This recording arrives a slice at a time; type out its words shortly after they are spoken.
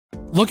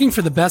Looking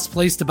for the best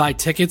place to buy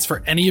tickets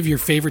for any of your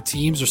favorite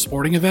teams or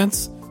sporting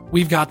events?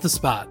 We've got the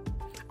spot.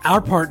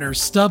 Our partner,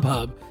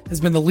 StubHub, has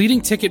been the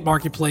leading ticket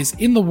marketplace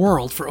in the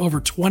world for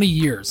over 20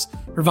 years,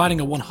 providing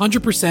a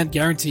 100%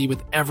 guarantee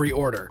with every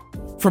order.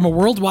 From a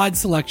worldwide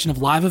selection of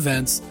live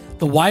events,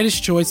 the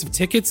widest choice of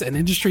tickets and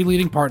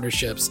industry-leading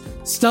partnerships,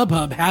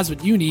 StubHub has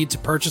what you need to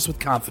purchase with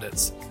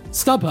confidence.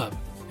 StubHub,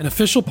 an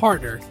official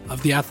partner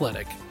of The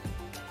Athletic.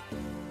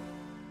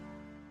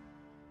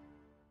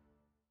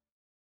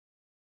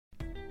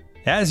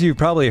 As you've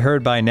probably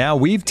heard by now,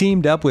 we've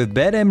teamed up with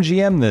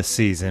BetMGM this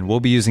season. We'll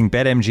be using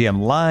BetMGM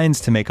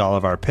lines to make all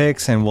of our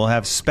picks, and we'll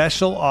have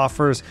special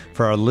offers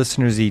for our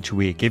listeners each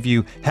week. If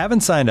you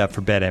haven't signed up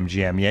for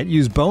BetMGM yet,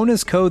 use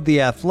bonus code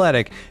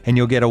TheAthletic, and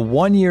you'll get a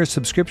 1-year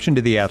subscription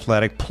to The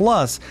Athletic,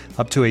 plus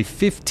up to a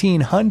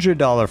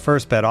 $1,500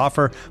 first bet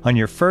offer on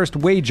your first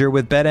wager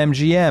with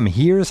BetMGM.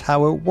 Here's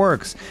how it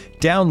works.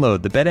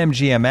 Download the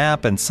BetMGM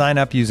app and sign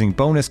up using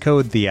bonus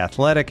code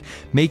TheAthletic.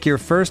 Make your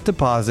first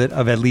deposit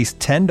of at least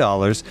 $10.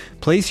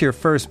 Place your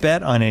first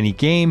bet on any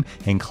game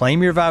and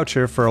claim your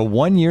voucher for a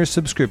 1-year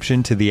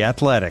subscription to The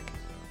Athletic.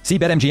 See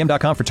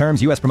BetMGM.com for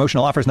terms. U.S.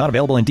 promotional offers not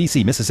available in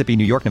D.C., Mississippi,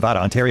 New York, Nevada,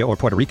 Ontario, or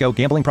Puerto Rico.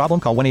 Gambling problem?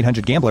 Call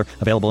 1-800-GAMBLER.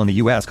 Available in the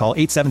U.S. Call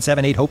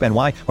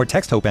 877-8-HOPE-NY or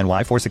text HOPE-NY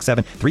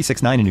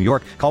 467-369 in New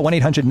York. Call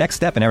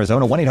 1-800-NEXT-STEP in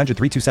Arizona.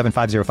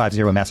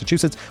 1-800-327-5050 in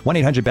Massachusetts.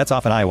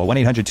 1-800-BETS-OFF in Iowa.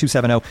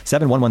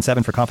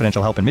 1-800-270-7117 for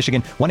confidential help in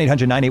Michigan.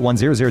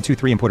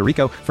 1-800-981-0023 in Puerto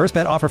Rico. First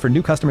bet offer for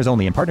new customers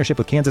only in partnership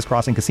with Kansas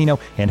Crossing Casino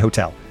and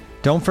Hotel.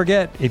 Don't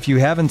forget, if you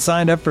haven't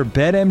signed up for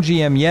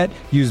BetMGM yet,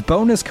 use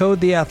bonus code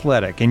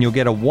TheAthletic, and you'll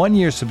get a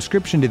 1-year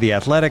subscription to The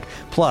Athletic,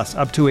 plus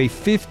up to a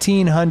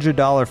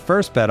 $1,500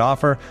 first bet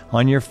offer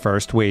on your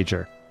first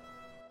wager.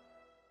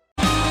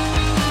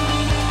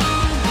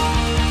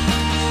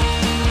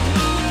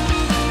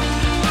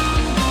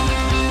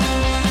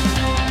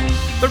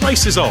 The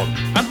race is on,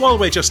 and while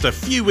we're just a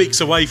few weeks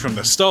away from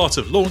the start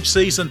of launch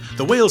season,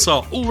 the wheels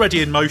are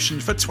already in motion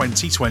for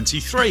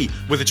 2023,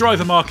 with the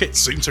driver market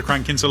soon to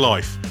crank into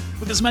life.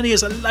 With as many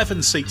as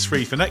 11 seats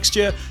free for next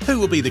year, who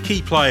will be the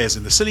key players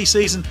in the silly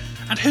season,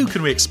 and who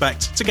can we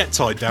expect to get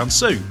tied down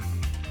soon?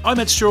 I'm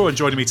Ed Straw, and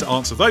joining me to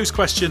answer those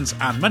questions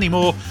and many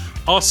more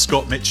are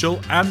Scott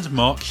Mitchell and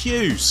Mark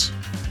Hughes.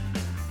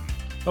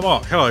 Well,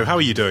 Mark, hello, how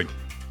are you doing?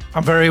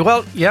 I'm very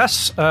well,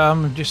 yes.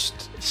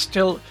 Just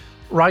still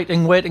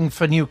waiting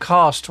for new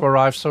cars to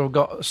arrive, so we've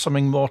got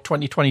something more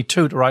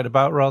 2022 to write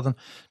about rather than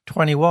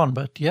 21.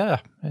 But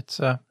yeah, it's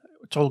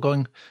all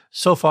going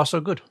so far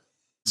so good.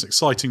 It's an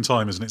exciting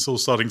time, isn't it? It's all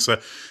starting to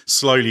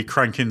slowly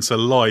crank into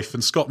life.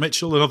 And Scott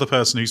Mitchell, another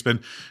person who's been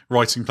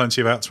writing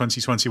plenty about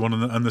 2021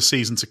 and the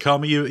season to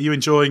come. Are you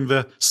enjoying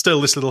this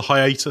little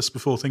hiatus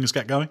before things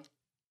get going?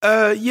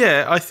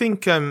 Yeah, I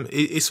think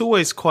it's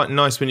always quite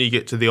nice when you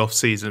get to the off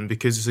season,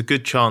 because it's a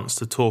good chance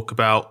to talk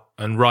about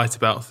and write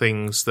about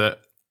things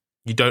that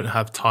you don't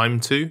have time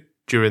to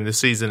during the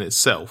season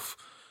itself.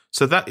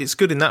 So that it's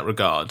good in that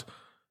regard.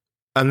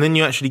 And then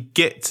you actually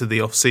get to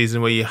the off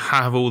season where you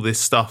have all this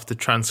stuff to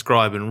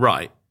transcribe and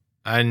write,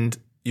 and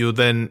you're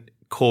then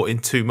caught in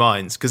two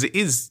minds, because it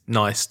is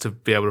nice to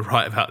be able to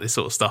write about this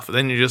sort of stuff. But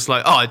then you're just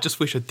like, I just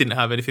wish I didn't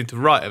have anything to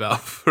write about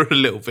for a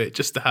little bit,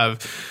 just to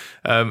have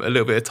a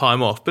little bit of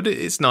time off. But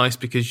it's nice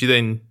because you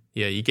then,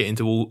 you get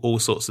into all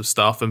sorts of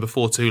stuff. And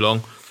before too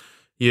long,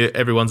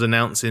 everyone's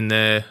announcing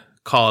their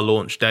car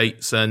launch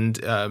dates,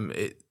 and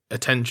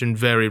attention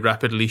very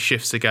rapidly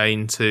shifts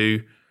again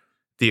to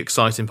the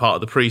exciting part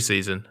of the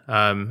preseason,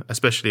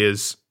 especially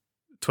as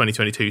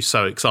 2022 is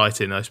so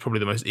exciting. It's probably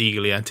the most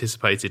eagerly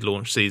anticipated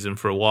launch season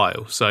for a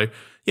while. So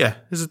yeah,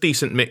 there's a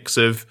decent mix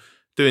of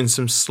doing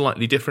some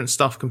slightly different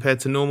stuff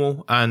compared to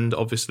normal, and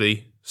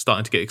obviously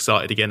starting to get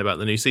excited again about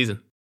the new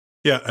season.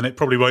 Yeah, and it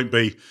probably won't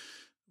be.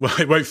 Well,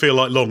 it won't feel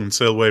like long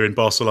until we're in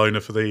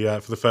Barcelona for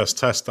the first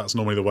test. That's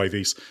normally the way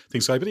these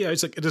things go. But yeah,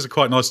 it is a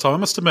quite nice time. I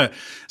must admit,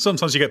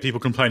 sometimes you get people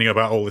complaining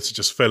about, this is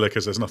just filler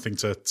because there's nothing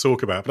to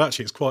talk about. But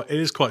actually, it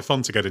is quite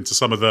fun to get into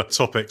some of the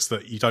topics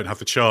that you don't have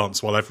the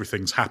chance while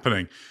everything's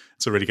happening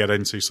to really get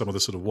into some of the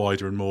sort of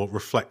wider and more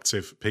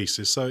reflective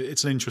pieces. So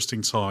it's an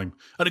interesting time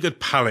and a good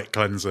palate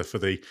cleanser for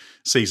the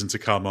season to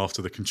come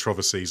after the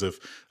controversies of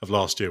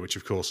last year, which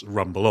of course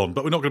rumble on.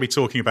 But we're not going to be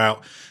talking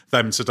about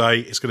them today.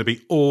 It's going to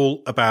be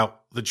all about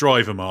the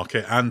driver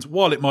market. And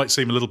while it might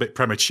seem a little bit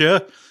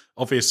premature,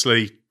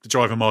 obviously the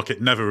driver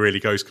market never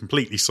really goes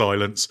completely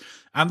silent.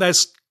 And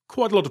there's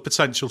quite a lot of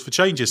potential for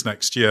changes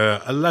next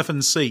year.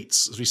 11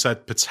 seats, as we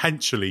said,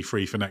 potentially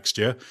free for next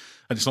year.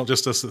 And it's not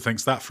just us that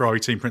thinks that. Ferrari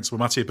team principal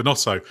Mattia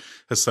Binotto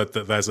has said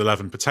that there's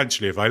 11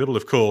 potentially available.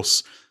 Of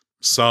course,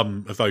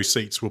 some of those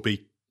seats will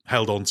be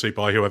held on to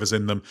by whoever's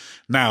in them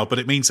now, but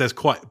it means there's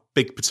quite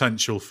big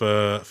potential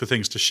for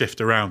things to shift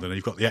around. And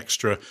you've got the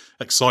extra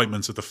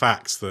excitement of the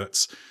fact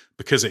that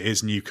because it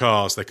is new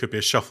cars, there could be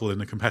a shuffle in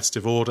the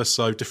competitive order.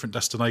 So different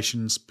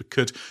destinations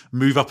could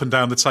move up and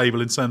down the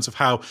table in terms of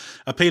how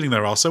appealing they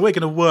are. So we're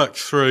going to work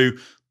through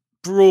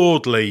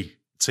broadly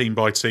team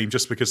by team,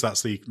 just because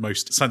that's the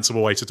most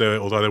sensible way to do it,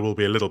 although there will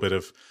be a little bit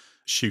of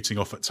shooting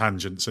off at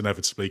tangents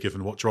inevitably,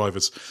 given what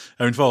drivers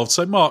are involved.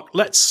 So, Mark,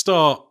 let's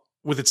start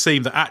with a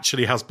team that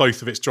actually has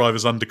both of its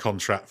drivers under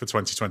contract for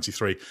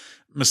 2023,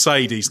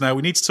 Mercedes. Now,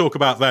 we need to talk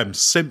about them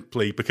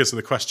simply because of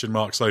the question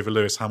marks over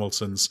Lewis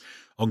Hamilton's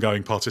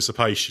ongoing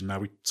participation. Now,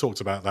 we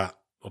talked about that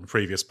on a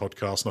previous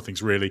podcast.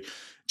 Nothing's really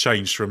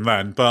changed from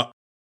then. But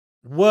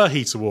were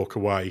he to walk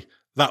away,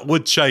 that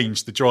would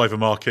change the driver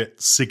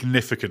market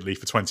significantly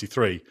for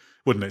 23,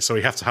 wouldn't it? So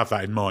we have to have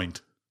that in mind.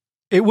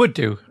 It would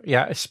do,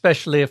 yeah,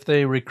 especially if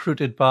they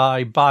recruited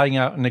by buying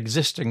out an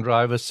existing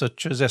driver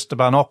such as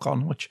Esteban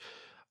Ocon, which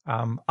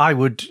I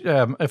would,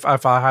 if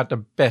I had to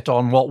bet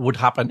on what would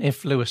happen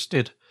if Lewis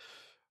did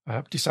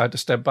decide to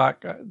step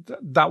back,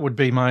 that would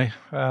be my,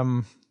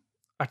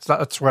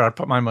 that's where I'd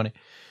put my money.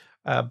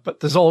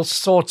 But there's all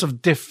sorts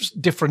of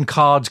different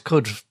cards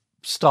could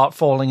start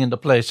falling into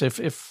place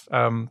if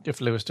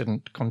Lewis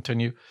didn't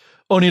continue.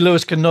 Only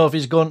Lewis can know if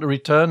he's going to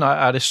return.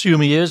 I'd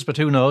assume he is, but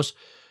who knows?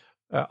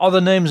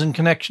 Other names in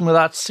connection with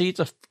that seat,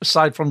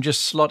 aside from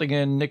just slotting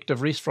in Nick de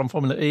Vries from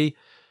Formula E,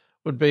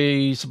 would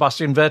be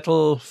Sebastian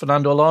Vettel,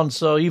 Fernando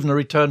Alonso, even a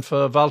return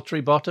for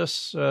Valtteri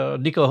Bottas,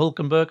 Nico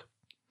Hülkenberg.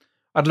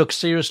 I'd look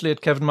seriously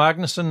at Kevin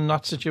Magnussen in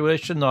that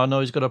situation. I know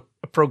he's got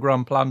a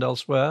program planned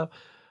elsewhere.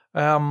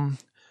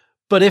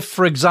 But if,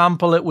 for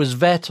example, it was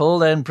Vettel,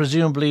 then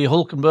presumably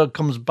Hülkenberg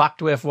comes back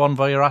to F1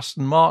 via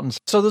Aston Martin.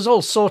 So there's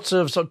all sorts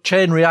of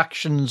chain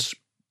reactions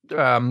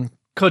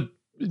could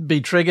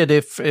be triggered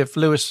if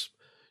Lewis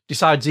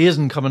decides he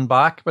isn't coming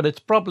back, but it's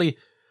probably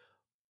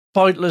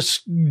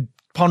pointless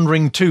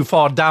pondering too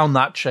far down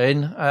that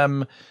chain,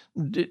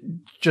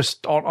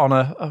 just on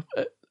an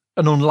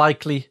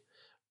unlikely,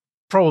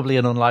 probably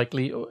an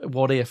unlikely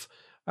what if,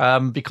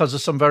 because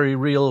of some very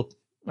real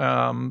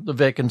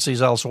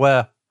vacancies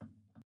elsewhere.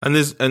 And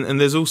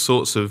there's all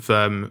sorts of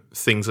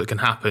things that can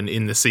happen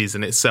in the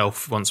season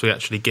itself once we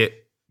actually get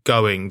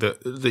going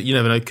that you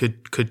never know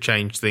could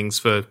change things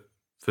for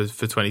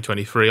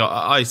 2023.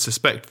 I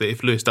suspect that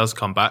if Lewis does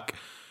come back,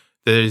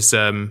 there's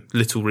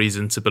little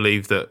reason to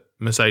believe that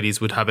Mercedes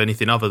would have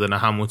anything other than a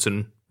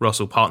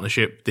Hamilton-Russell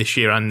partnership this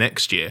year and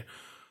next year.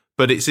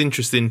 But it's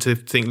interesting to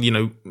think,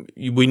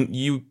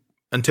 you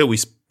until we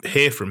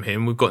hear from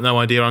him, we've got no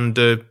idea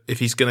if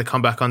he's going to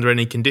come back under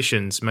any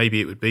conditions. Maybe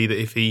it would be that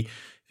if he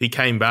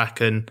came back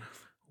and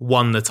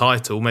won the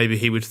title, maybe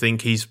he would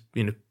think he's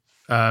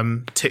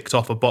ticked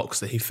off a box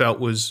that he felt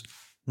was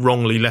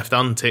wrongly left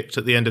unticked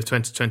at the end of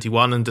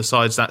 2021 and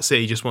decides that's it.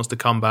 He just wants to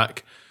come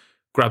back,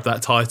 grab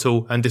that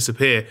title and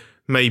disappear.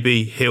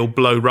 Maybe he'll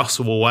blow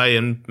Russell away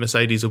and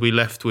Mercedes will be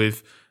left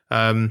with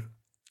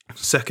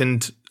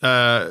second,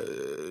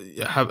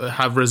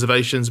 have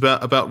reservations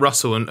about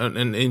Russell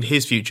and in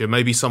his future.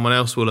 Maybe someone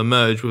else will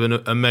emerge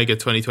with a mega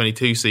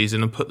 2022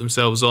 season and put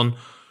themselves on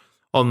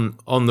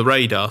the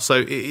radar.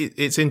 So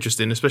it's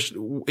interesting,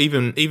 especially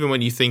even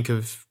when you think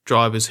of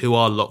drivers who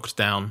are locked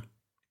down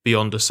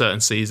beyond a certain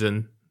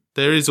season.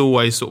 There is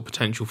always sort of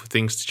potential for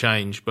things to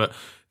change, but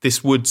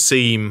this would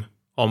seem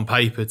on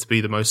paper to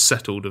be the most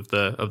settled of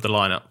the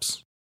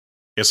lineups.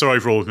 Yeah, so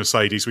overall with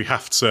Mercedes, we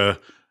have to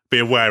be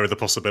aware of the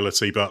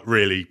possibility, but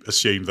really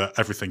assume that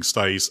everything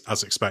stays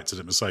as expected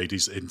at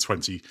Mercedes in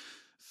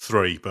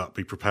 23, but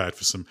be prepared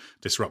for some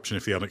disruption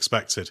if the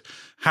unexpected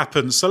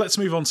happens. So let's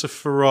move on to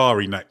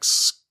Ferrari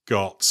next,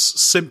 Scott,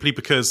 simply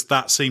because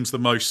that seems the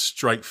most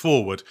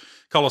straightforward.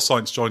 Carlos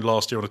Sainz joined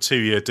last year on a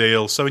 2-year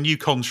deal, so a new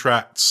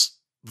contract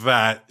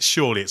there,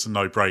 surely it's a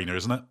no-brainer,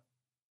 isn't it?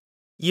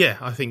 Yeah,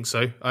 I think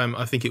so.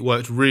 I think it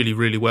worked really,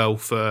 really well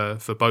for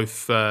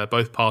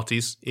both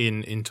parties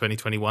in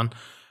 2021.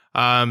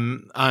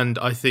 And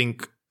I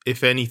think,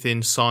 if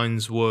anything,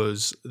 Sainz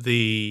was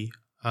the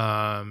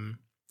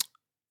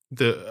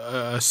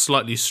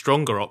slightly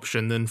stronger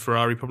option than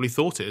Ferrari probably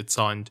thought it had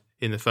signed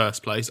in the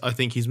first place. I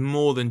think he's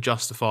more than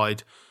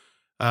justified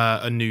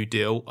a new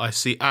deal. I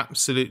see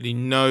absolutely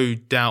no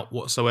doubt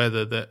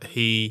whatsoever that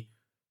he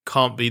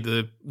can't be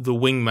the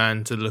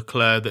wingman to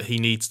Leclerc that he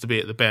needs to be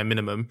at the bare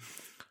minimum.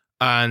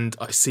 And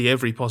I see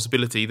every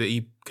possibility that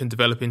he can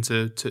develop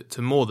into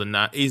to more than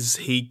that. Is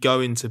he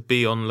going to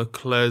be on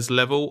Leclerc's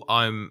level?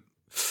 I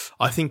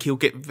think he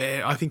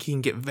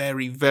can get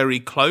very, very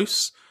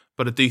close.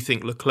 But I do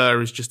think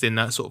Leclerc is just in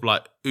that sort of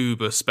like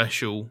uber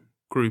special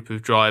group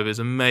of drivers,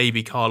 and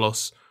maybe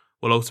Carlos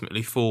will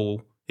ultimately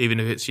fall, even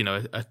if it's,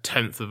 a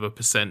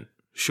 0.1%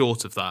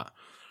 short of that.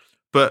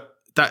 But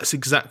that's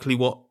exactly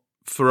what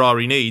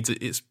Ferrari needs.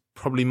 It's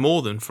probably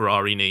more than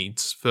Ferrari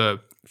needs for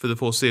the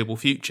foreseeable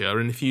future.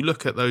 And if you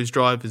look at those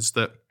drivers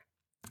that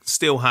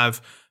still have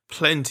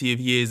plenty of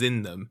years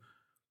in them,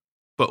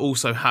 but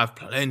also have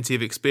plenty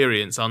of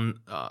experience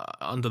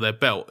under their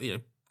belt,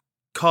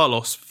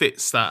 Carlos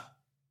fits that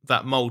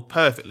mold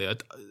perfectly.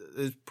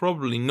 There's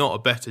probably not a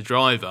better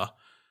driver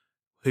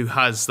who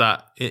has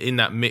that in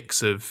that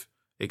mix of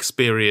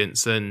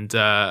experience and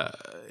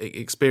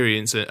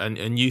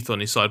youth on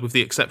his side, with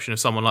the exception of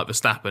someone like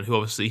Verstappen, who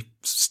obviously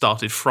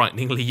started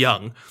frighteningly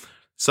young.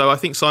 So I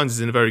think Sainz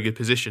is in a very good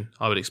position.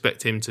 I would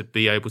expect him to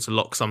be able to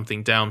lock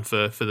something down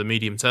for the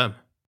medium term.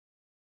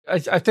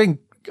 I think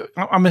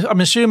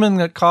I'm assuming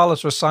that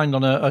Carlos was signed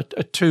on a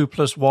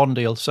 2+1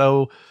 deal.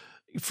 So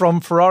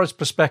from Ferrari's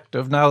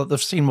perspective, now that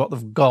they've seen what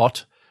they've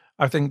got,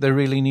 I think they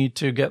really need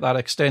to get that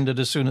extended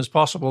as soon as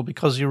possible,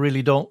 because you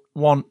really don't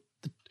want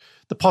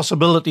the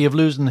possibility of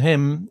losing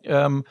him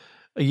a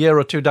year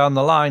or two down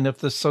the line if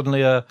there's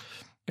suddenly a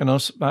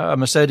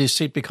Mercedes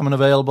seat becoming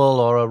available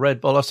or a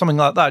Red Bull or something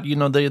like that.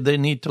 They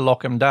need to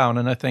lock him down,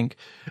 and I think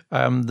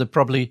they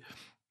probably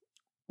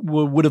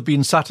would have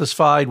been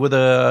satisfied with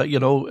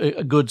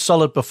a good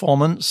solid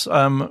performance,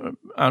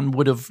 and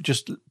would have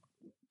just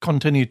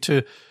continued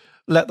to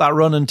let that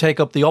run and take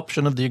up the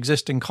option of the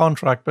existing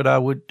contract. But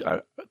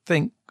I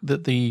think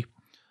that the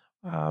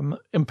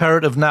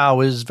imperative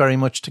now is very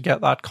much to get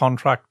that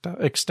contract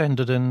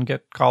extended and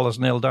get Carlos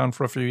nailed down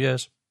for a few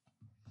years.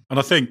 And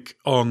I think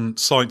on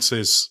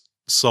Sainz's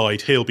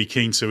side, he'll be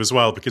keen to as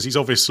well, because he's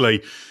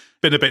obviously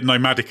been a bit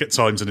nomadic at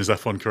times in his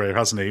F1 career,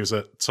 hasn't he? He was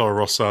at Toro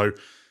Rosso.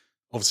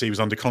 Obviously, he was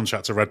under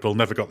contract to Red Bull,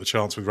 never got the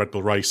chance with Red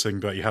Bull Racing,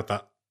 but he had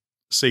that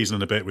season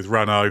and a bit with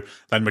Renault,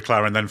 then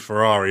McLaren, then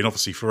Ferrari. And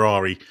obviously,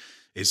 Ferrari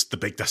is the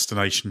big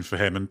destination for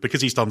him. And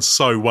because he's done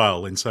so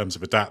well in terms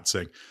of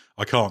adapting,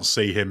 I can't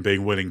see him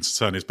being willing to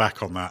turn his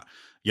back on that.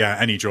 Yeah,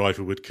 any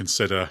driver would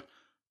consider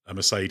a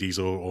Mercedes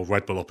or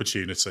Red Bull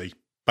opportunity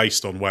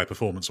based on where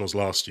performance was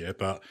last year.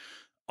 But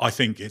I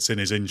think it's in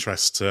his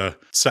interest to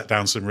set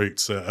down some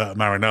roots at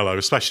Maranello,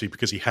 especially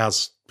because he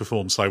has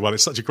performed so well.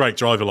 It's such a great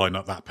driver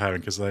lineup, that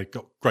pairing, because they've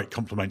got great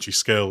complementary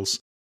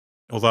skills.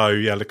 Although,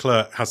 yeah,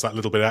 Leclerc has that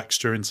little bit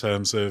extra in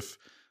terms of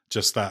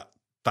just that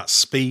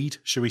speed,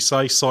 should we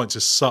say. Sainz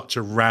is such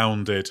a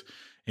rounded,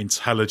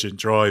 intelligent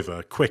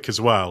driver, quick as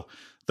well,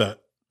 that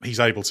he's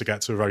able to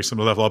get to a very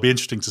similar level. I'll be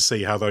interesting to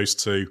see how those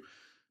two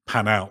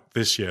pan out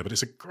this year, but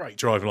it's a great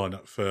driver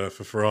lineup for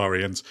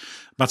Ferrari. And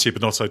Mattia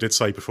Binotto did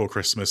say before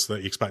Christmas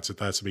that he expected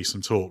there to be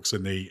some talks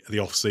in the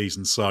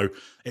off-season, so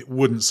it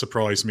wouldn't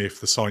surprise me if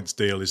the Sainz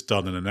deal is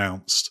done and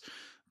announced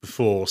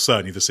before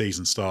certainly the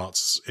season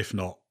starts, if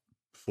not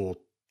before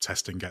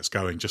testing gets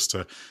going, just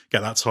to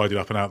get that tidied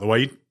up and out of the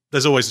way.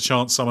 There's always a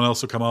chance someone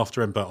else will come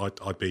after him, but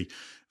I'd be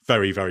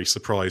very, very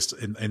surprised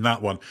in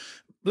that one.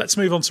 Let's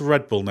move on to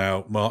Red Bull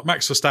now, Mark.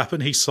 Max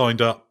Verstappen, he's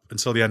signed up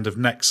until the end of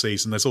next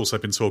season. There's also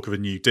been talk of a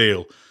new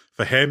deal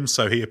for him,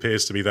 so he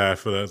appears to be there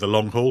for the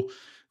long haul.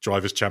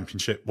 Drivers'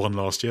 Championship won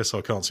last year, so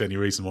I can't see any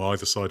reason why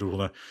either side would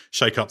want to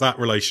shake up that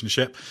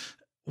relationship.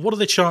 What are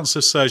the chances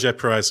of Sergio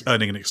Perez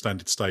earning an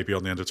extended stay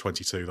beyond the end of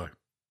 22, though?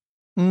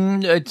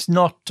 It's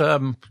not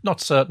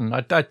certain.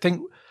 I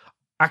think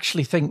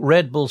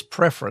Red Bull's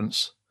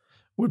preference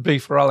would be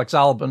for Alex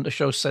Albon to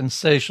show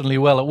sensationally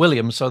well at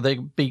Williams, so they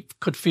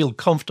could feel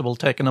comfortable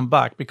taking him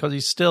back, because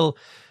he's still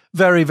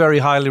very, very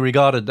highly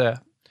regarded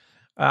there.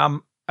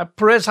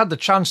 Perez had the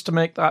chance to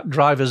make that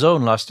drive his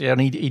own last year,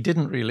 and he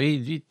didn't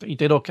really. He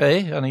did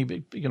okay, and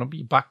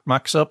he backed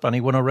Max up, and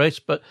he won a race,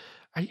 but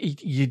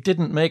you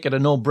didn't make it a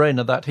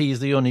no-brainer that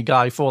he's the only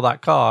guy for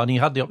that car, and he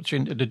had the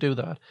opportunity to do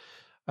that.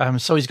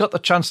 So he's got the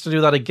chance to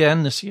do that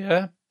again this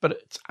year,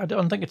 but I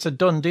don't think it's a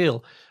done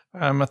deal.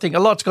 I think a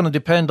lot's going to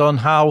depend on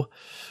how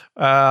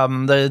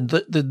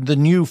the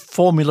new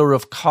formula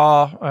of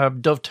car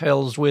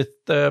dovetails with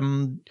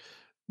the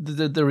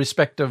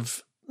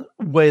respective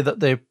way that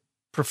they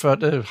prefer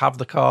to have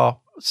the car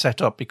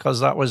set up, because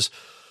that was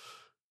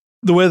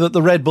the way that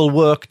the Red Bull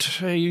worked.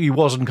 He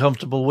wasn't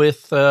comfortable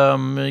with.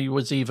 He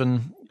was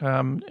even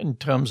in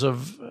terms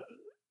of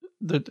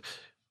the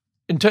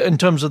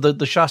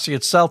chassis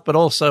itself, but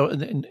also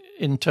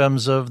in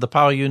terms of the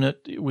power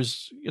unit. It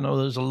was,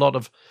 there's a lot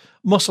of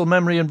muscle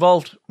memory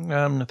involved.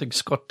 I think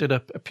Scott did a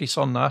piece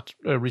on that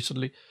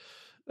recently.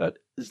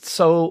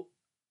 So,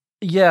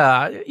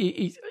 yeah,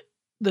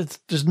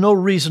 there's no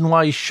reason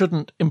why he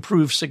shouldn't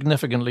improve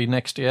significantly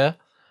next year.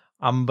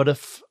 But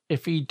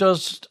if he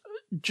does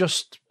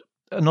just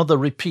another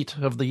repeat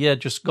of the year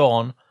just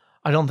gone,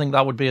 I don't think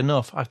that would be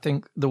enough. I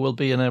think there will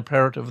be an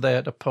imperative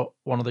there to put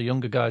one of the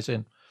younger guys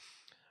in.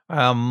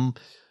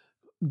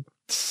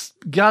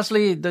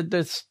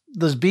 Gasly,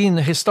 there's been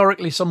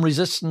historically some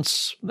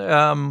resistance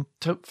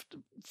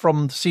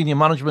from senior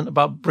management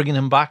about bringing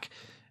him back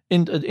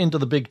into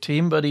the big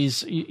team, but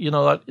he's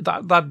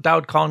that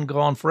doubt can't go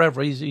on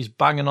forever. He's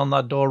banging on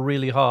that door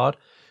really hard,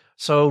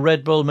 so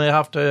Red Bull may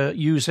have to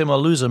use him or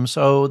lose him.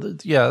 So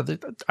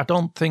I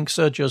don't think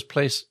Sergio's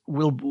place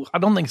will. I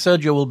don't think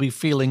Sergio will be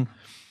feeling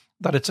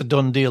that it's a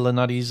done deal and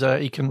that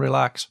he can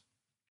relax.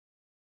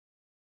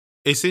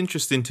 It's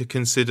interesting to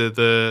consider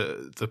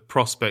the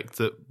prospect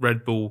that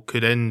Red Bull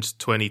could end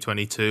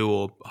 2022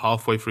 or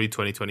halfway through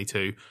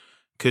 2022,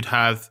 could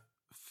have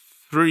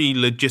 3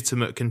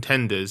 legitimate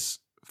contenders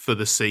for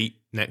the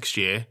seat next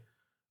year,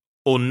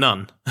 or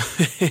none.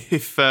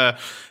 If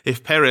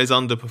Perez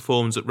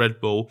underperforms at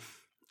Red Bull,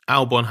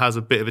 Albon has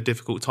a bit of a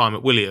difficult time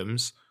at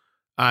Williams,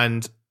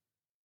 and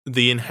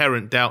the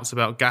inherent doubts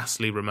about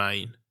Gasly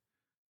remain,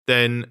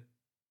 then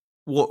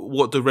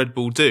what do Red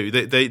Bull do?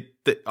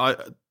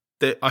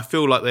 I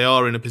feel like they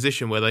are in a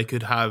position where they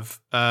could have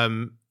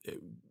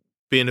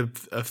being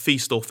a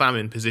feast or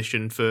famine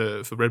position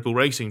for Red Bull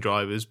Racing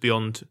drivers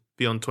beyond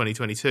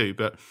 2022.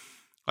 But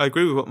I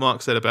agree with what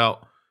Mark said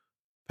about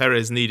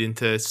Perez needing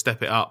to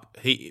step it up.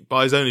 He,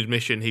 by his own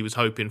admission, he was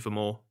hoping for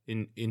more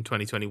in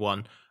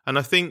 2021. And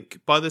I think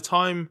by the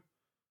time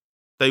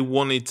they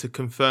wanted to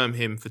confirm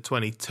him for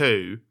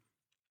 22,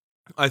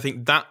 I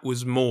think that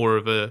was more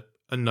of a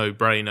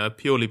no-brainer,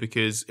 purely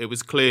because it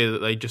was clear that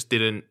they just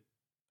didn't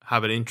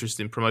have an interest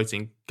in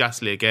promoting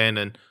Gasly again,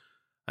 and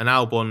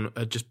Albon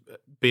had just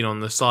been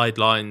on the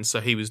sidelines, so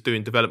he was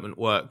doing development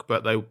work,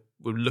 but they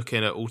were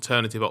looking at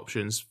alternative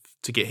options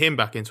to get him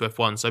back into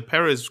F1. So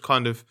Perez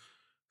kind of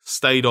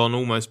stayed on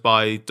almost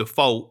by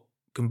default,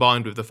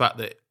 combined with the fact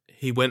that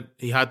he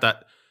had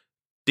that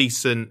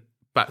decent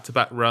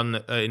back-to-back run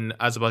in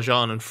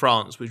Azerbaijan and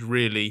France, which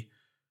really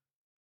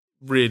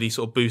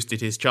sort of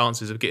boosted his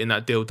chances of getting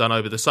that deal done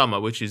over the summer,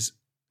 which it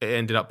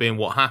ended up being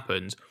what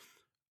happened.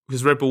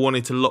 Because Red Bull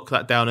wanted to lock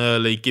that down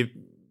early.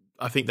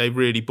 I think they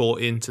really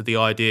bought into the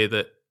idea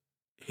that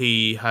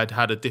he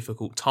had a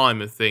difficult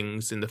time of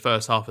things in the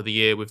first half of the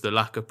year with the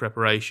lack of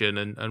preparation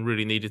and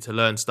really needed to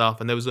learn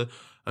stuff. And there was an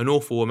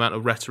awful amount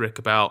of rhetoric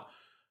about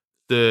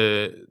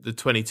the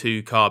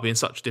 22 car being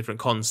such a different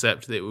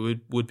concept that it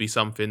would be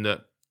something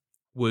that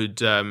would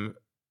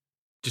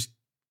just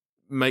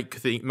make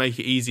it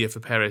easier for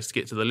Perez to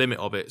get to the limit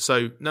of it.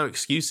 So no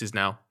excuses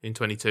now in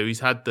 22. He's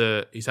had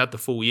the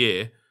full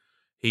year.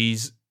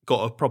 He's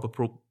got a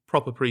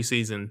proper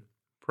pre-season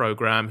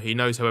program. He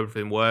knows how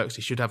everything works.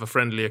 He should have a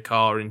friendlier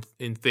car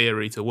in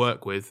theory to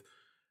work with.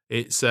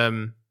 It's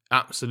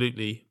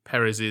absolutely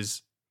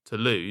Perez's to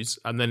lose,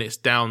 and then it's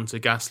down to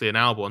Gasly and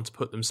Albon to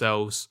put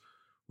themselves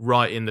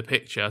right in the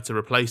picture to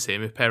replace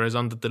him if Perez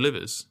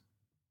under-delivers.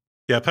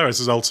 Yeah, Perez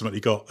has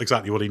ultimately got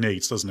exactly what he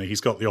needs, doesn't he?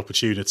 He's got the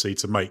opportunity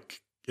to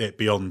make it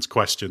beyond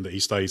question that he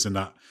stays in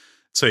that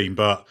team,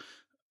 but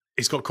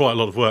he's got quite a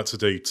lot of work to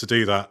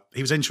do that.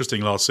 He was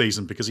interesting last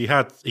season because he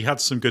had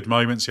some good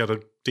moments. He had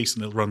a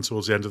decent little run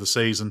towards the end of the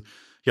season.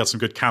 He had some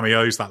good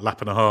cameos, that lap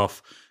and a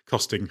half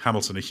costing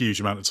Hamilton a huge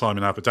amount of time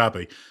in Abu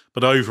Dhabi.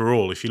 But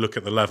overall, if you look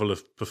at the level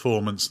of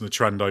performance and the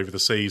trend over the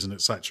season,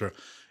 etc.,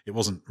 it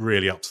wasn't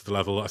really up to the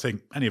level I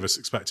think any of us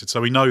expected.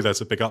 So we know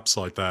there's a big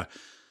upside there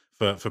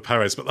for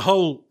Perez. But the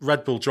whole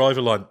Red Bull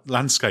driver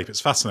landscape, it's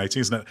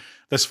fascinating, isn't it?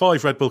 There's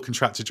 5 Red Bull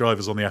contracted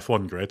drivers on the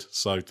F1 grid.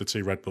 So the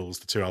 2 Red Bulls,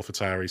 the 2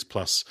 AlphaTauris,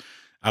 plus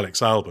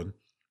Alex Albon.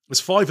 There's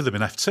 5 of them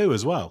in F2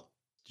 as well.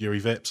 Yuri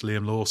Vips,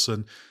 Liam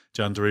Lawson,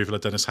 Jan Daruvula,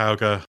 Dennis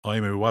Hauger,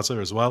 Ayumu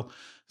Iwasa as well.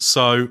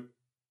 So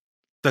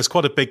there's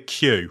quite a big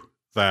queue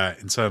there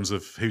in terms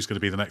of who's going to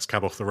be the next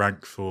cab off the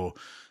rank for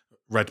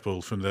Red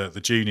Bull from the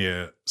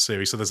junior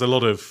series. So there's a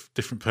lot of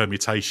different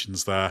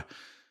permutations there.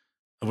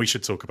 And we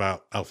should talk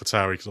about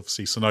AlphaTauri because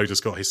obviously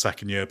Tsunoda's got his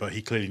second year, but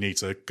he clearly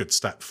needs a good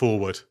step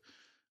forward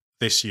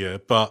this year.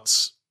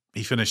 But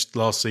he finished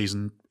last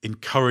season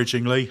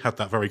encouragingly, had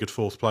that very good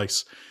 4th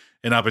place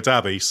in Abu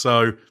Dhabi.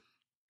 So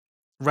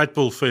Red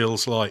Bull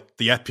feels like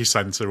the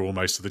epicenter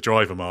almost of the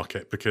driver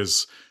market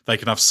because they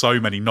can have so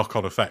many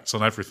knock-on effects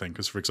on everything.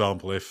 Because, for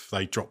example, if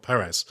they drop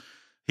Perez,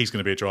 he's going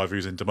to be a driver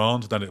who's in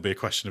demand. Then it'll be a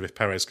question of if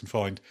Perez can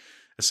find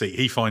a seat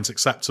he finds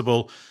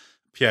acceptable.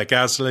 Pierre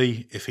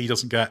Gasly, if he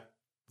doesn't get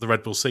the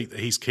Red Bull seat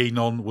that he's keen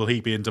on, will he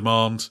be in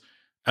demand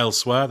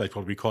elsewhere? They'd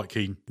probably be quite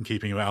keen in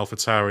keeping him at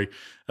AlphaTauri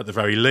at the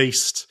very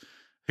least.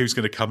 Who's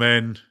going to come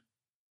in?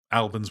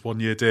 Albon's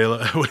 1-year deal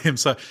at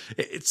Williams. So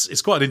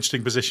it's quite an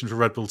interesting position for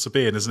Red Bull to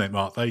be in, isn't it,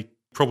 Mark? They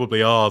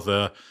probably are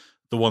the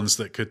ones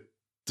that could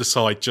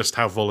decide just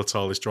how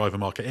volatile this driver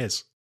market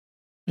is.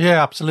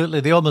 Yeah,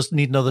 absolutely. They almost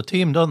need another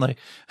team, don't they?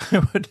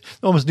 They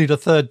almost need a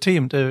third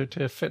team to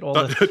fit all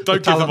the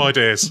Don't give them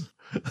ideas.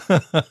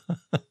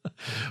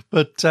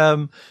 But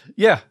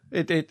yeah,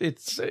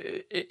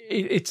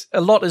 it's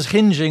a lot is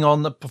hinging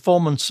on the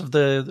performance of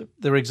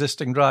their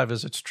existing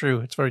drivers. It's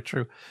true. It's very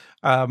true.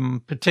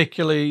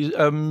 Particularly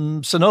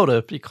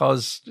Tsunoda,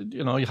 because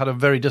you had a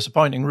very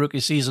disappointing rookie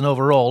season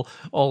overall.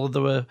 All of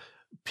the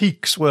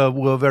peaks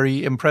were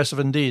very impressive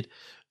indeed.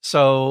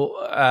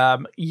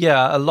 So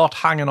yeah, a lot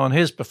hanging on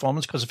his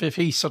performance because if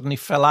he suddenly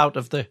fell out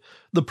of the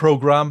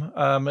program,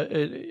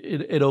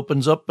 it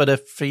opens up. But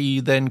if he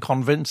then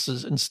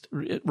convinces and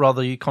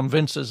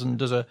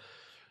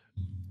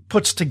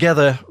puts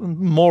together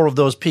more of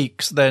those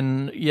peaks,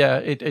 then yeah,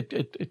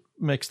 it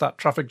makes that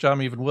traffic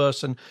jam even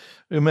worse, and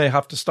we may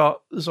have to start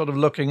sort of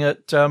looking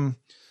at sort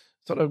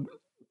of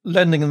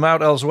lending them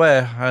out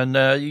elsewhere,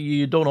 and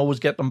you don't always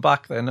get them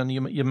back then, and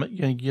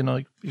you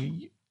know.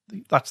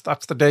 That's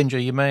the danger.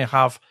 You may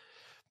have.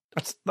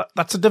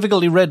 That's a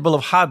difficulty Red Bull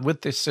have had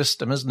with this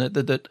system, isn't it?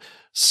 That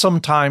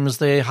sometimes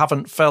they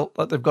haven't felt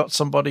that they've got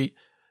somebody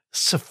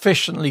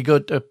sufficiently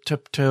good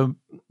to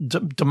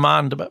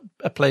demand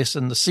a place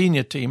in the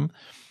senior team,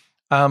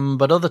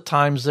 but other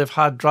times they've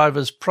had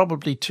drivers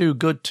probably too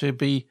good to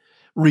be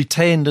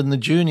retained in the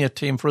junior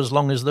team for as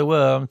long as they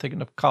were. I'm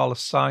thinking of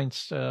Carlos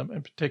Sainz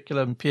in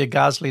particular, and Pierre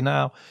Gasly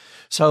now.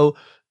 So.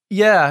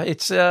 Yeah,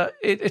 it's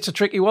a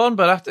tricky one,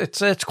 but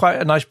it's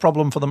quite a nice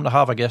problem for them to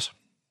have, I guess.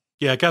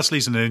 Yeah,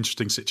 Gasly's in an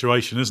interesting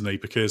situation, isn't he?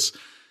 Because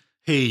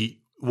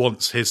he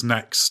wants his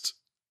next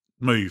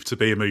move to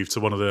be a move to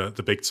one of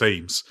the big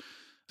teams.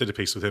 Did a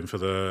piece with him for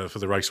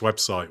the race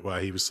website where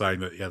he was saying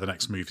that the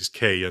next move is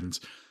key, and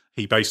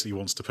he basically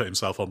wants to put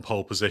himself on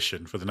pole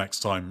position for the next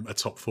time a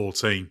top 4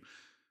 team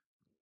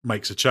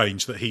makes a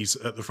change, that he's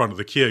at the front of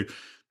the queue.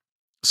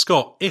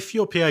 Scott, if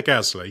you're Pierre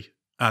Gasly,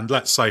 and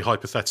let's say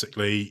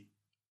hypothetically,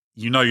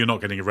 you're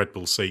not getting a Red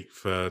Bull seat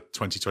for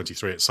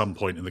 2023 at some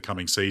point in the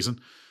coming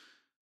season,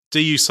 do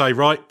you say,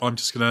 right, I'm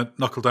just going to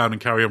knuckle down and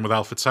carry on with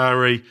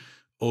AlphaTauri,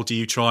 or do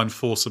you try and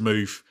force a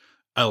move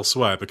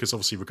elsewhere? Because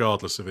obviously,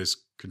 regardless of his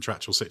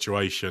contractual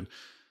situation,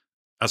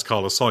 as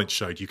Carlos Sainz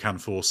showed, you can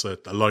force a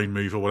loan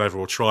move or whatever,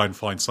 or try and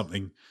find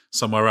something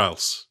somewhere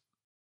else.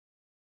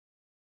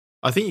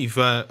 I think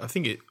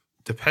it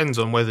depends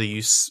on whether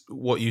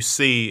what you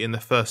see in the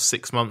first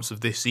 6 months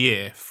of this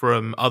year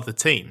from other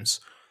teams.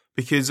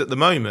 Because at the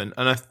moment,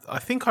 and I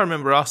think I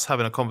remember us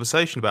having a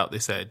conversation about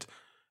this, Ed,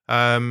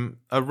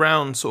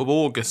 around sort of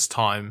August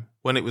time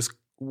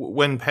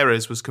when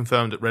Perez was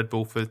confirmed at Red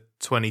Bull for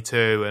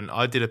 22, and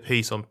I did a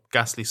piece on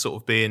Gasly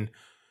sort of being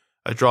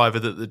a driver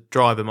that the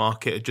driver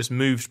market had just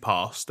moved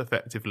past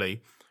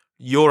effectively.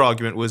 Your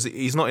argument was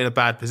he's not in a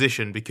bad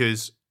position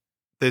because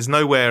there's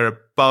nowhere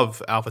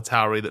above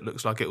AlphaTauri that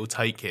looks like it will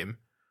take him,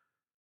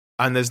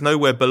 and there's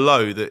nowhere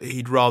below that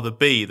he'd rather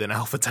be than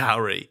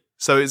AlphaTauri.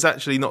 So it's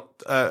actually not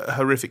a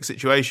horrific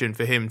situation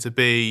for him to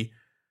be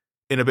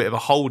in a bit of a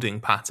holding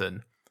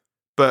pattern.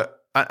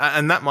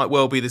 And that might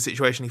well be the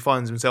situation he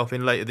finds himself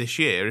in later this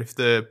year. If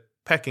the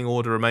pecking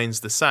order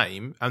remains the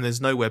same and there's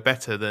nowhere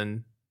better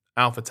than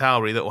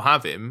AlphaTauri that will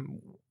have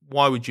him,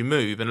 why would you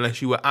move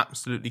unless you were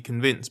absolutely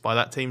convinced by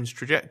that team's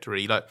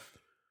trajectory? Like,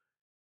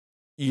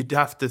 you'd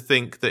have to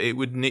think that it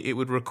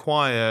would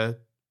require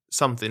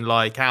something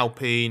like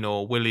Alpine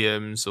or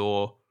Williams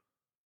or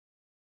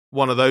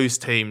one of those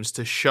teams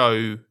to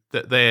show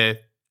that they're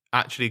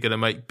actually going to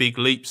make big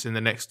leaps in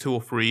the next 2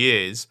 or 3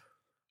 years.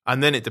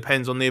 And then it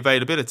depends on the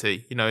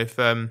availability. You know,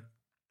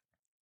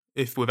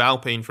 if with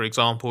Alpine, for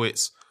example,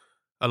 it's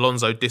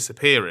Alonso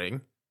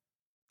disappearing,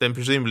 then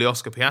presumably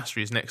Oscar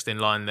Piastri is next in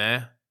line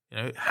there. You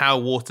know, how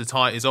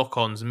watertight is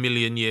Ocon's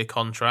million-year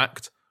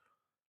contract?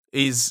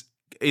 Is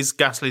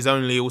Gasly's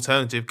only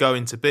alternative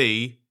going to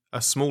be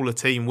a smaller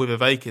team with a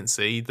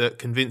vacancy that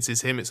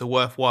convinces him it's a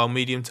worthwhile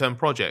medium-term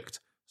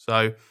project?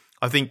 So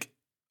I think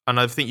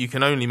you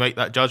can only make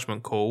that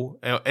judgment call,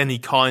 any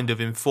kind of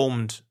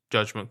informed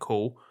judgment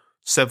call,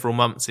 several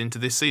months into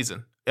this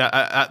season,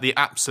 at the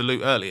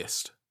absolute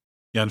earliest.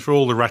 Yeah, and for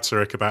all the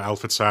rhetoric about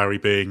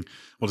AlphaTauri being,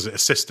 a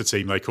sister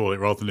team they call it,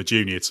 rather than a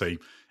junior team,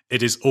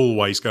 it is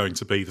always going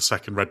to be the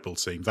second Red Bull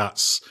team.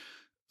 That's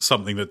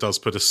something that does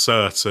put a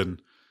certain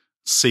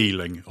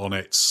ceiling on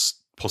its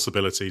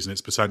possibilities and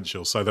its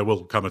potential. So there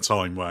will come a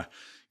time where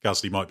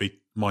Gasly might be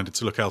minded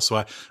to look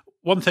elsewhere.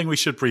 One thing we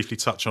should briefly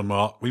touch on,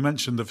 Mark, we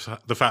mentioned the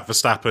fact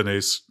Verstappen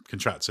is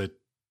contracted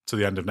to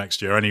the end of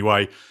next year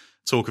anyway.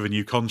 Talk of a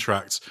new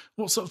contract.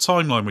 What sort of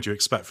timeline would you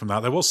expect from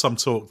that? There was some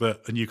talk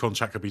that a new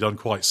contract could be done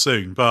quite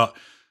soon, but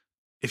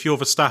if you're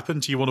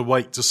Verstappen, do you want to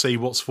wait to see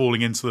what's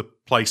falling into the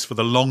place for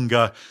the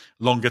longer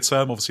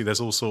term? Obviously,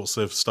 there's all sorts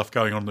of stuff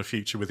going on in the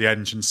future with the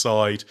engine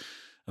side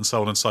and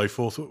so on and so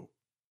forth.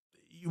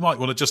 You might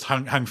want to just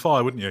hang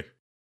fire, wouldn't you?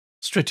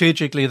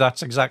 Strategically,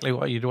 that's exactly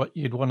what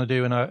you'd want to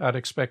do, and I'd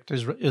expect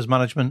his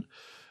management,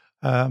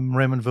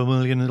 Raymond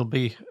Vermeulen, will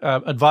be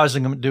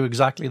advising him to do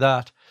exactly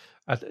that.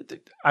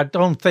 I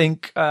don't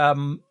think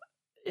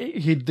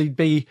he'd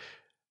be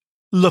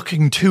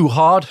looking too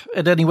hard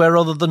at anywhere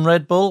other than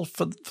Red Bull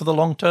for the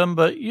long term.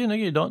 But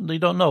you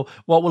don't know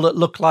what will it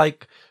look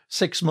like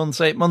 6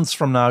 months, 8 months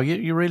from now.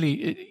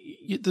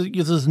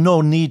 There's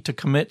no need to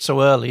commit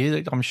so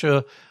early. I'm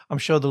sure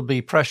there'll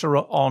be pressure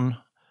on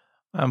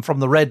from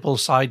the Red Bull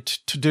side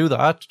to do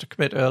that, to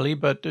commit early.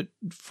 But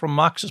from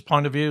Max's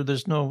point of view,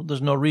 there's no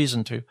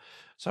reason to.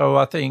 So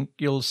I think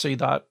you'll see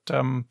that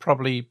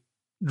probably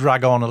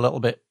drag on a little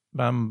bit,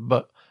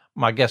 but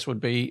my guess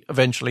would be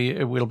eventually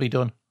it will be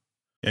done.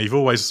 Yeah, you've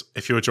always,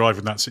 if you're a driver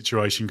in that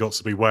situation, got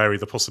to be wary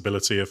of the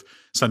possibility of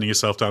sending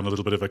yourself down a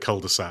little bit of a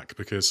cul-de-sac,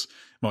 because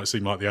it might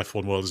seem like the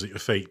F1 world is at your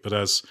feet, but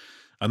as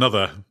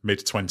another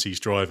mid-20s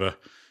driver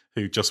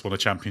who just won a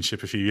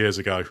championship a few years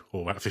ago,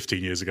 or about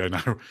 15 years ago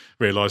now,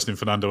 realised in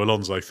Fernando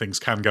Alonso, things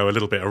can go a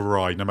little bit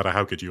awry no matter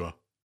how good you are.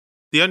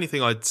 The only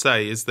thing I'd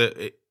say is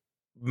that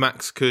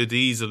Max could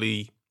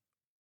easily...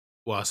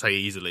 Well, I say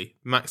easily.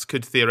 Max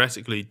could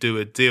theoretically do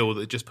a deal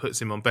that just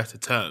puts him on better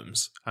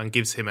terms and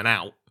gives him an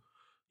out.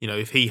 You know,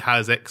 if he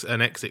has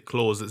an exit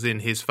clause that's in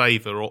his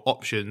favour, or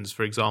options,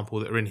 for example,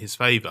 that are in his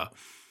favour,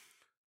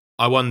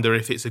 I wonder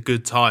if it's a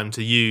good time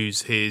to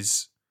use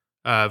his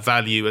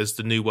value as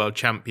the new world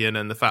champion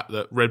and the fact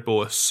that Red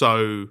Bull are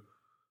so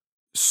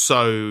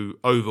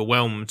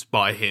overwhelmed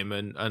by him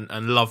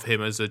and love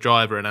him as a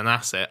driver and an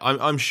asset.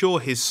 I'm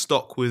sure his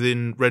stock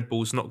within Red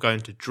Bull's not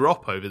going to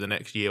drop over the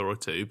next year or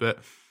two, but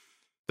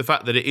the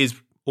fact that it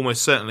is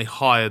almost certainly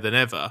higher than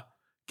ever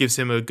gives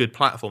him a good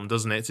platform,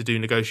 doesn't it, to do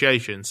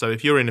negotiations. So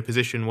if you're in a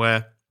position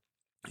where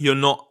you're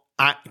not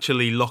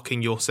actually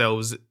locking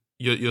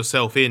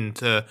yourself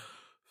into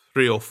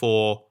 3 or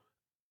 4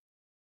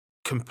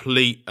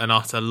 complete and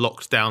utter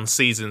locked down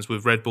seasons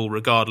with Red Bull,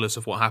 regardless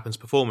of what happens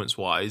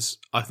performance-wise,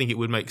 I think it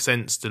would make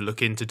sense to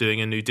look into doing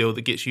a new deal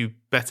that gets you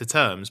better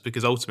terms,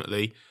 because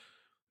ultimately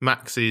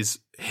Max is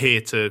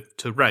here to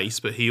race,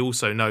 but he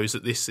also knows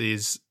that this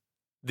is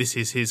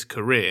his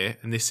career,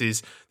 and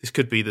this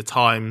could be the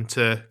time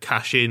to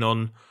cash in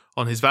on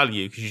his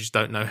value, because you just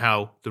don't know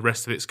how the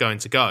rest of it's going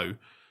to go.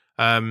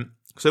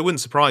 So it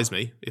wouldn't surprise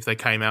me if they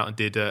came out and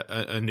did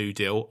a new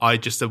deal. I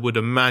just would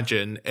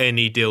imagine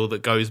any deal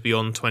that goes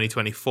beyond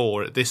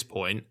 2024 at this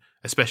point,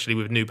 especially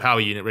with new power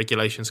unit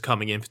regulations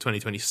coming in for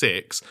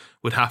 2026,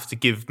 would have to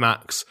give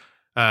Max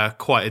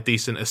quite a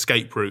decent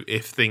escape route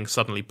if things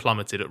suddenly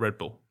plummeted at Red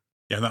Bull.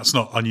 Yeah, and that's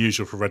not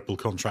unusual for Red Bull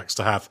contracts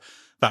to have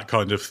that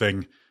kind of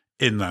thing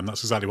in them.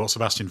 That's exactly what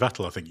Sebastian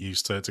Vettel, I think,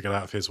 used to get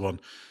out of his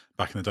one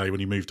back in the day when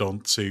he moved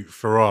on to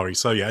Ferrari.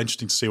 So yeah,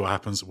 interesting to see what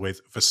happens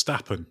with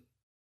Verstappen.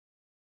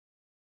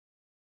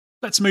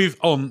 Let's move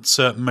on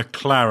to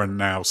McLaren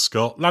now,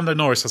 Scott. Lando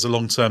Norris has a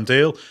long-term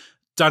deal.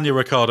 Daniel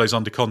Ricciardo's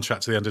under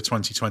contract to the end of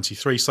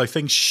 2023, so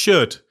things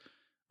should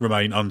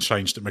remain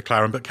unchanged at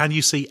McLaren. But can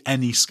you see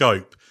any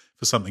scope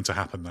for something to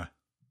happen there?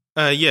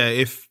 Yeah,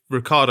 if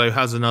Ricciardo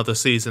has another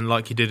season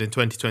like he did in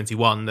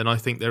 2021, then I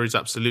think there is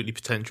absolutely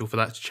potential for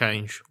that to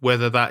change.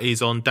 Whether that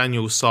is on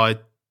Daniel's side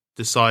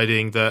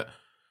deciding that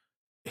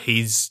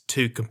he's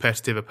too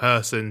competitive a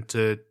person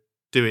to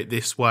do it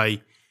this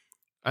way,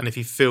 and if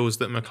he feels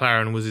that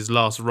McLaren was his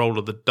last roll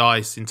of the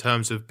dice in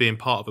terms of being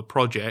part of a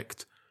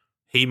project,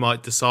 he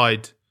might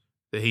decide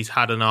that he's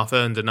had enough,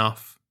 earned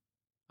enough,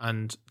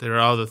 and there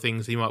are other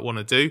things he might want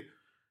to do.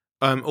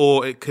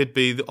 Or it could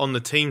be that on the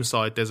team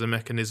side, there's a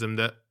mechanism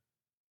that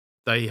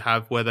they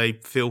have where they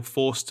feel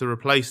forced to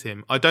replace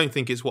him. I don't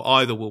think it's what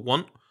either will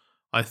want.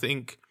 I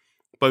think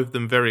both of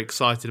them very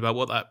excited about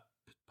what that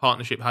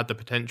partnership had the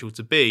potential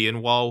to be.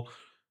 And while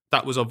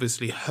that was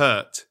obviously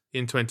hurt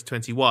in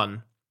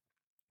 2021,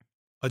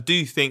 I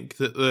do think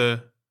that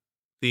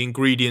the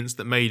ingredients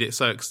that made it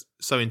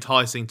so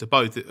enticing to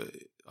both,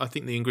 I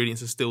think the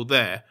ingredients are still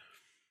there.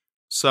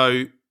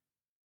 So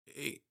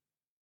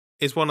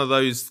it's one of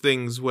those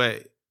things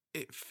where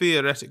it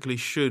theoretically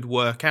should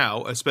work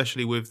out,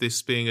 especially with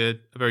this being a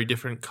very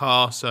different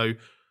car. So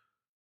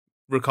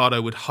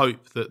Ricciardo would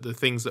hope that the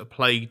things that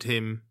plagued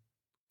him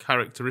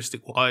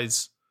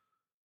characteristic-wise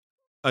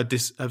have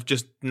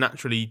just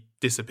naturally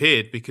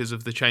disappeared because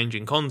of the change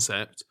in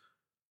concept.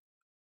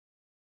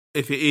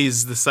 If it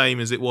is the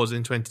same as it was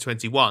in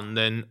 2021,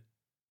 then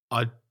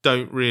I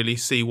don't really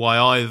see why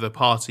either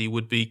party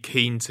would be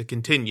keen to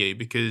continue,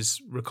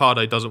 because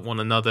Ricciardo doesn't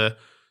want another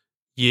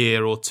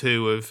year or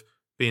two of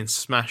being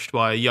smashed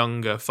by a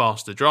younger,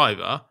 faster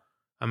driver,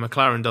 and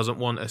McLaren doesn't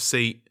want a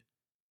seat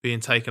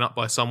being taken up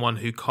by someone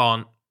who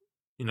can't,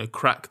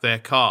 crack their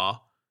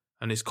car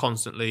and is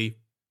constantly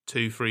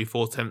 2, 3,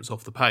 4 tenths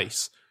off the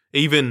pace.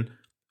 Even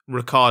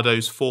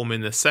Ricciardo's form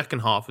in the second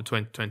half of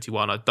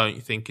 2021, I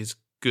don't think is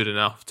good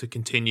enough to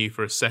continue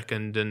for a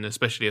second and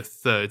especially a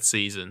third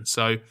season.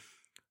 So I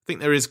think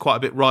there is quite a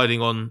bit riding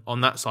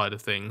on that side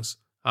of things.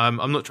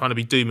 I'm not trying to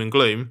be doom and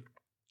gloom.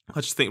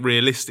 I just think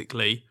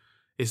realistically,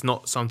 it's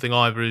not something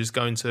either is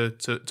going to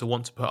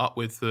want to put up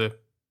with for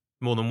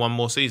more than one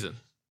more season.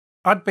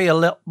 I'd be a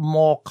little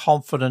more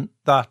confident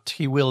that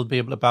he will be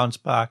able to bounce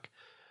back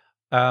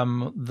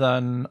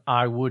than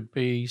I would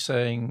be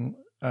saying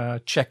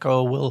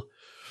Checo will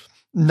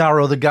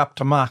narrow the gap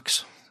to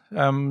Max.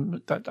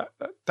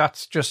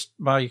 That's just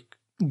my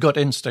gut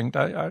instinct.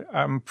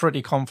 I'm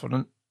pretty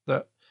confident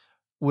that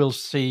we'll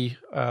see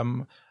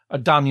a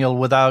Daniel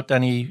without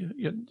any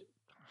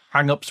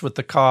hang-ups with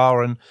the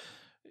car and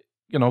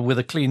with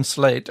a clean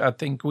slate. I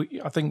think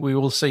we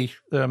will see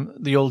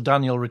the old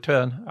Daniel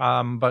return.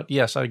 But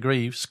yes, I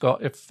agree,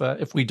 Scott.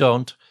 If we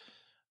don't,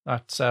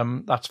 that's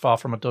far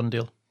from a done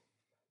deal.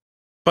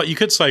 But you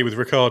could say with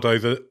Ricciardo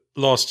that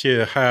last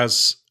year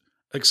has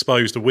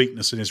exposed a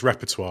weakness in his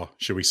repertoire,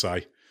 shall we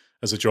say,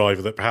 as a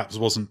driver that perhaps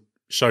wasn't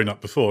shown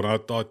up before.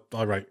 And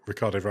I rate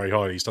Ricciardo very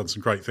highly. He's done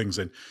some great things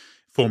in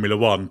Formula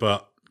One,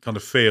 but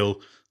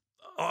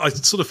I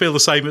sort of feel the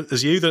same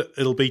as you, that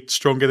it'll be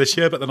stronger this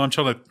year. But then I'm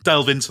trying to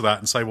delve into that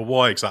and say, well,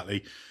 why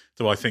exactly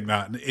do I think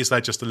that? And is there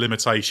just a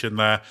limitation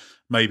there?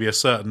 Maybe a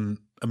certain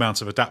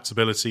amount of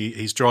adaptability.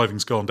 His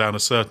driving's gone down a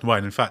certain way.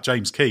 And in fact,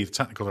 James Key, the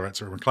technical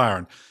director of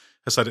McLaren,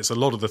 has said it's a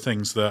lot of the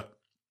things that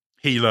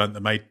he learned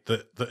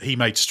that he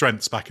made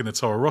strengths back in the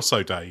Toro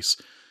Rosso days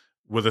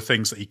were the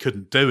things that he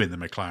couldn't do in the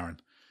McLaren.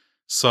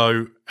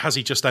 So has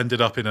he just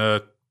ended up in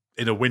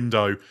a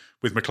window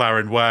with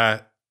McLaren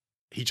where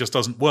he just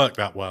doesn't work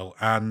that well?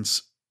 And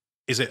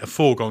is it a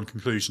foregone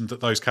conclusion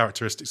that those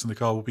characteristics in the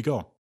car will be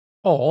gone?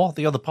 Or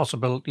the other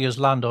possibility is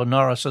Lando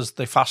Norris is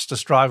the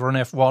fastest driver in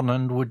F1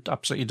 and would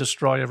absolutely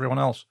destroy everyone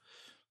else.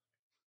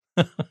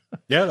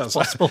 Yeah, that's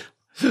possible.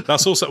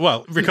 That's also,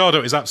 well, Ricciardo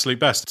at his absolute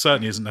best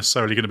certainly isn't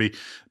necessarily going to be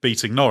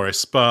beating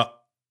Norris, but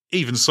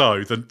even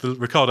so, the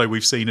Ricciardo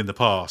we've seen in the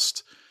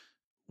past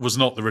was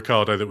not the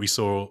Ricciardo that we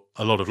saw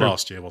a lot of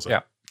last year, was it?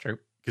 Yeah, true.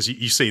 Because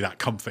you see that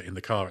comfort in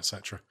the car,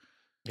 etc.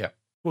 Yeah.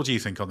 What do you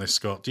think on this,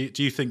 Scott? Do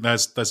you think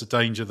there's a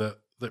danger that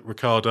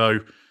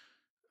Ricciardo,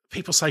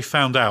 people say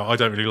found out, I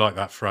don't really like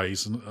that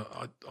phrase, and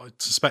I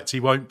suspect he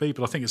won't be,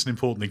 but I think it's an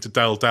important thing to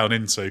delve down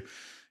into,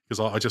 because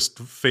I just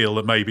feel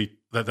that maybe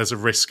that there's a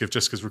risk of,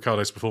 just because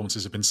Ricciardo's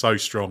performances have been so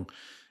strong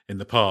in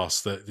the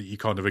past, that you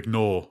kind of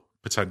ignore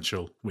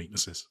potential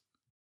weaknesses.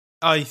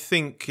 I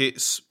think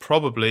it's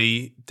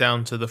probably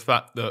down to the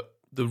fact that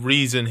the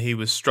reason he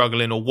was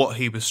struggling, or what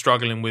he was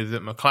struggling with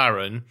at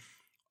McLaren,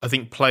 I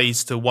think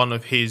plays to one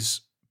of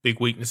his big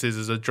weaknesses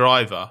as a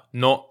driver.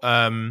 Not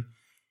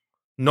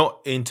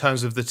in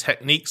terms of the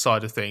technique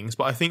side of things,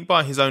 but I think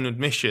by his own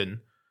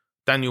admission,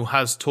 Daniel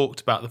has talked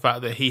about the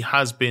fact that he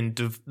has been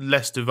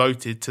less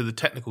devoted to the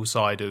technical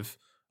side of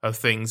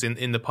things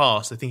in the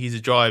past. I think he's a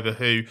driver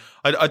who,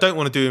 I don't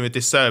want to do him a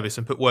disservice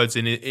and put words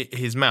in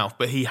his mouth,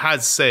 but he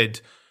has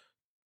said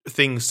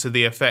things to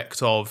the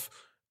effect of,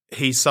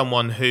 he's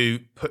someone who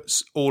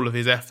puts all of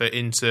his effort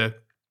into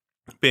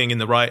being in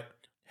the right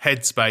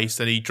headspace,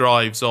 and he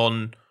drives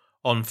on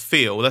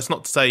feel. That's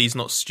not to say he's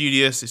not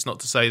studious. It's not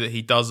to say that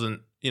he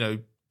doesn't,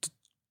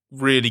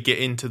 really get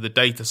into the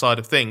data side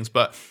of things.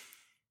 But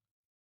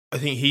I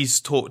think he's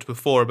talked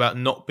before about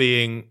not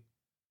being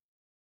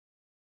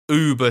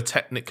uber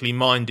technically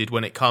minded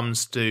when it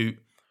comes to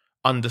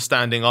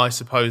understanding, I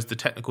suppose, the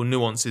technical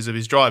nuances of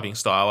his driving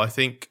style. I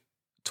think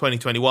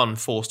 2021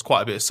 forced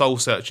quite a bit of soul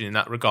searching in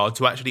that regard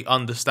to actually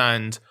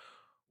understand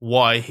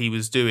why he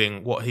was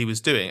doing what he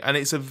was doing. And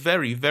it's a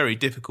very, very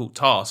difficult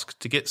task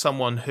to get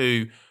someone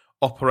who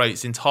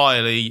operates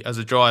entirely as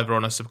a driver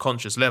on a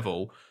subconscious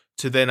level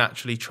to then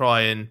actually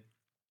try and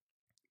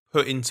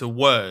put into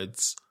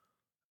words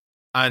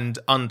and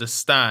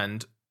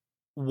understand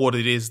what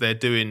it is they're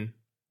doing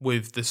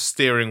with the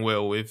steering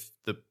wheel, with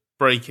the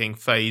braking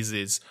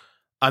phases,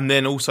 and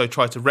then also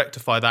try to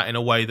rectify that in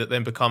a way that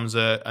then becomes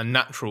a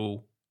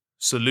natural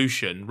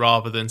solution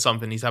rather than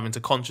something he's having to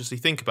consciously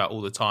think about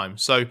all the time.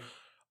 So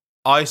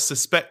I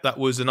suspect that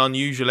was an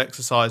unusual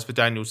exercise for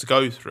Daniel to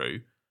go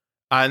through.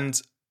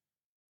 And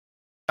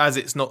as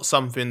it's not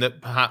something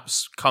that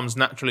perhaps comes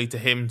naturally to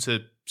him to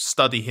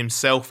study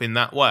himself in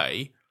that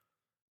way,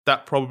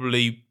 that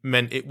probably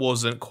meant it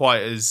wasn't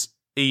quite as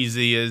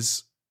easy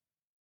as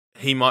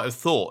he might have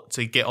thought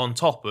to get on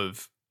top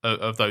of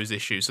those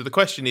issues. So the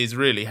question is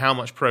really how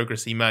much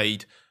progress he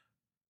made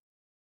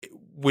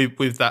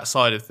with that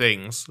side of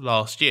things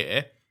last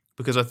year,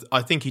 because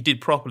I think he did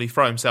properly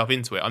throw himself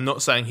into it. I'm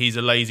not saying he's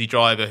a lazy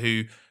driver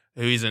who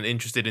isn't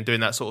interested in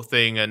doing that sort of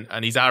thing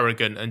and he's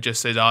arrogant and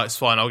just says, it's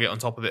fine, I'll get on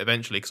top of it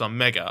eventually because I'm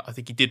mega. I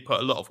think he did put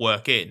a lot of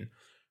work in.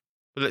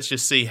 But let's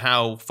just see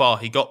how far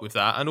he got with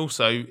that. And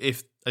also,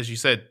 if, as you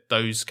said,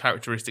 those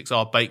characteristics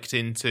are baked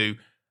into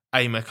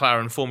a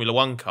McLaren Formula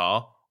One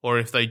car, or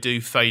if they do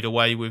fade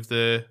away with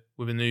a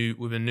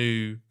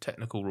new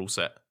technical rule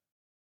set.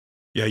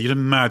 Yeah, you'd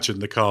imagine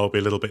the car will be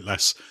a little bit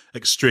less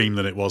extreme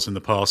than it was in the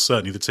past.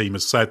 Certainly the team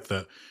has said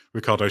that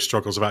Ricciardo's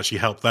struggles have actually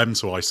helped them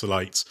to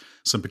isolate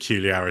some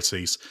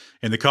peculiarities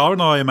in the car.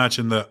 And I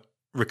imagine that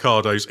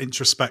Ricciardo's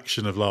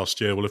introspection of last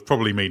year will have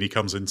probably mean he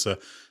comes into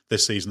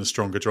this season a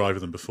stronger driver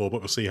than before,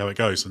 but we'll see how it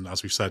goes. And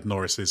as we've said,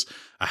 Norris is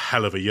a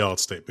hell of a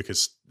yardstick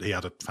because he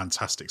had a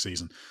fantastic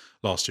season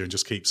last year and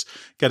just keeps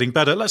getting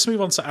better. Let's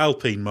move on to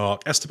Alpine,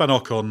 Mark. Esteban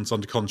Ocon's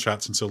under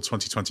contract until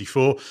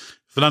 2024.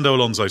 Fernando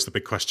Alonso's the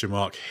big question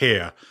mark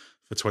here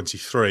for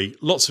 23.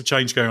 Lots of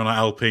change going on at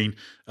Alpine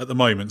at the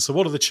moment. So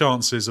what are the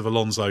chances of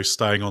Alonso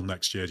staying on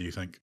next year, do you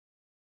think?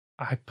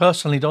 I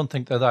personally don't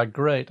think they're that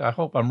great. I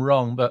hope I'm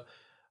wrong, but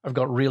I've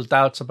got real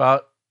doubts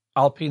about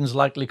Alpine's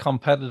likely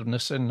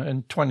competitiveness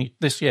in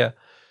this year,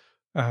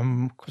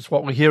 because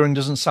what we're hearing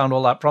doesn't sound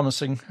all that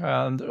promising,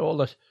 and all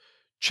the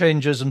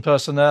changes in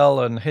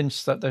personnel and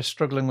hints that they're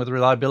struggling with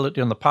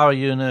reliability on the power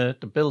unit,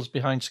 the builds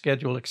behind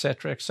schedule,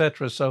 etc.,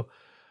 etc. So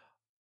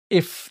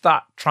if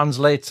that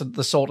translates to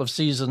the sort of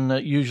season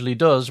it usually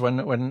does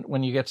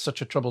when you get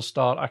such a trouble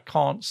start, I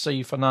can't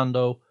see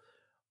Fernando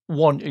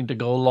wanting to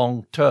go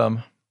long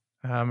term.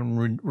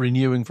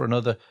 Renewing for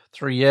another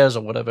 3 years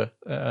or whatever,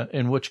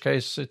 in which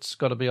case it's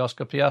got to be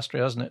Oscar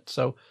Piastri, hasn't it?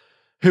 So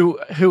who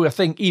I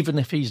think, even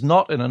if he's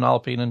not in an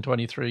Alpine in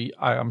 23,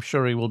 I am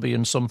sure he will be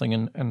in something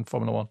in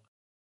Formula One.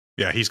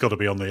 Yeah, he's got to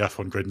be on the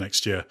F1 grid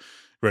next year,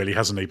 really,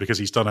 hasn't he? Because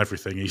he's done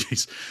everything.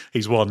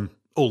 He's won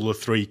all the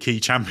 3 key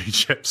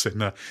championships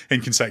in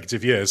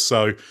consecutive years.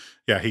 So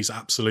yeah, he's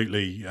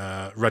absolutely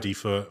ready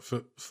for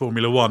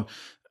Formula One.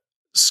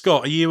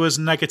 Scott, are you as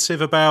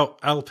negative about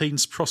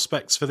Alpine's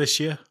prospects for this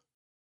year?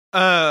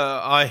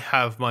 I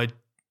have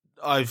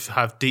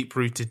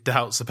deep-rooted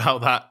doubts about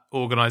that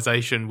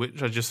organisation,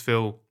 which I just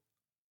feel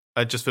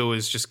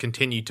has just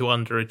continued to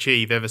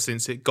underachieve ever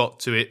since it got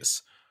to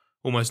its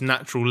almost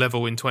natural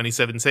level in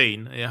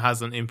 2017. It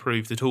hasn't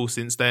improved at all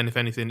since then. If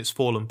anything, it's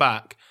fallen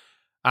back.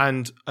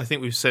 And I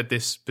think we've said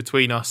this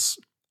between us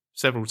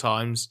several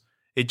times.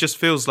 It just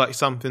feels like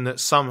something that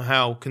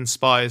somehow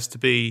conspires to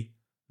be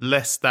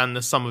less than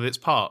the sum of its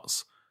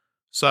parts.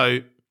 So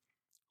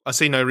I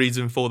see no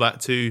reason for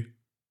that to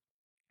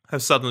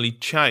have suddenly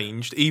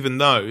changed, even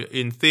though,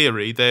 in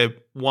theory, they're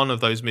one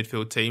of those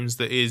midfield teams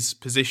that is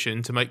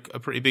positioned to make a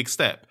pretty big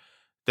step.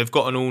 They've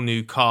got an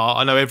all-new car.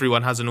 I know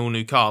everyone has an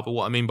all-new car, but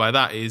what I mean by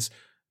that is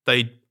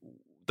they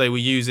were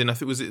using, I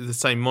think, was it the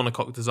same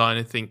monocoque design,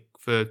 I think,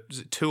 for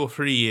 2 or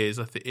 3 years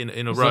I think,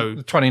 in a row.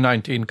 The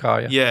 2019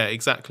 car, yeah. Yeah,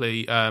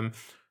 exactly.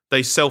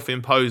 They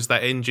self-imposed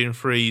that engine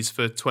freeze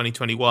for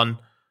 2021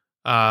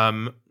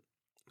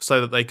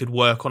 so that they could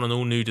work on an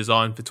all-new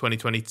design for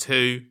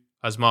 2022.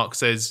 As Mark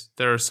says,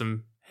 there are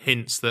some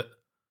hints that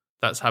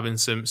that's having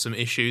some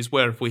issues.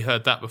 Where have we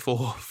heard that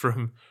before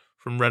from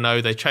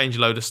Renault? They change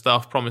a load of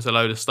stuff, promise a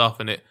load of stuff,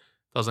 and it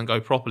doesn't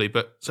go properly.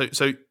 But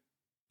so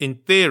in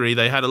theory,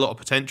 they had a lot of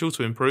potential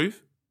to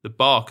improve. The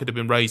bar could have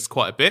been raised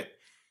quite a bit.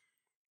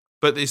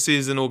 But this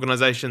is an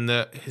organisation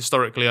that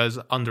historically has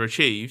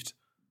underachieved.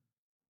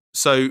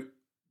 So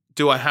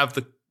do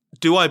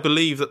I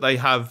believe that they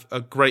have a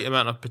great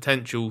amount of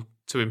potential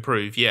to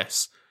improve?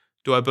 Yes.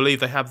 Do I believe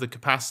they have the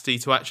capacity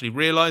to actually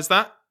realise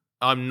that?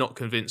 I'm not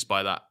convinced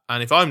by that.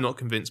 And if I'm not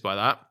convinced by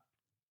that,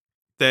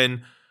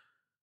 then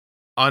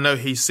I know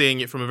he's seeing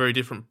it from a very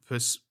different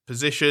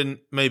position.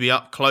 Maybe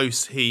up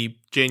close, he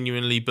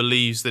genuinely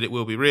believes that it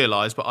will be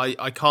realised, but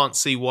I can't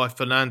see why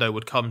Fernando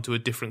would come to a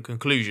different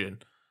conclusion,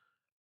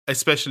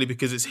 especially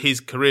because it's his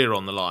career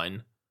on the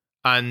line.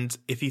 And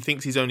if he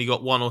thinks he's only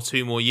got 1 or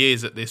 2 more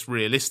years at this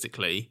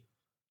realistically,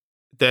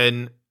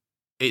 then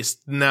it's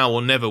now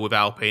or never with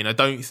Alpine. I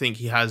don't think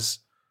he has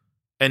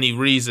any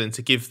reason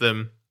to give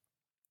them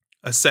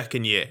a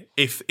second year.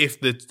 If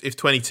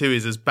 22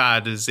 is as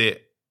bad as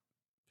it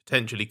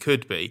potentially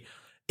could be,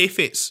 if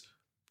it's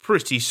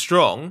pretty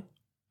strong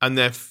and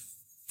they're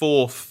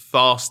 4th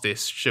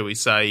fastest, shall we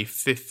say,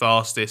 5th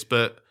fastest,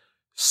 but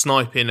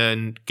sniping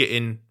and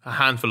getting a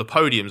handful of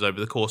podiums over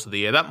the course of the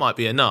year, that might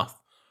be enough.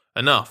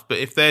 But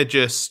if they're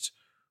just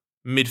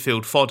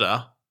midfield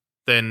fodder,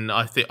 then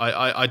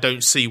I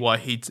don't see why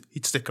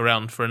he'd stick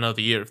around for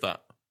another year of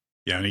that.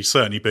 Yeah, and he'd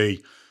certainly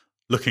be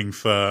looking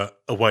for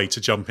a way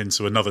to jump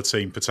into another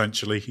team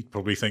potentially. He'd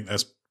probably think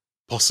there's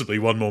possibly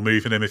one more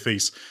move in him if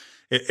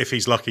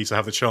he's lucky to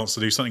have the chance to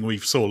do something. We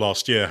saw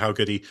last year how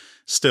good he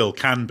still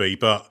can be.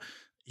 But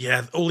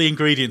yeah, all the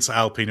ingredients at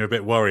Alpine are a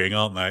bit worrying,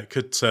 aren't they? It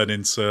could turn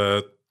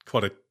into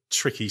quite a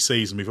tricky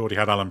season. We've already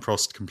had Alan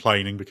Prost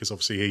complaining because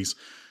obviously he's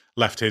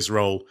left his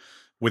role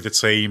with the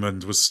team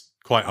and was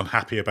quite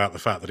unhappy about the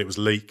fact that it was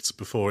leaked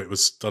before it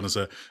was done as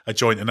a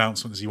joint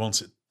announcement as he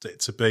wanted it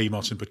to be.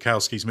 Martin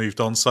Budkowski's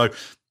moved on. So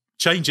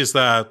changes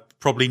there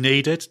probably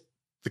needed.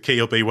 The key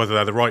will be whether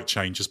they're the right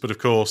changes. But of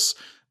course,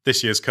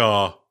 this year's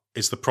car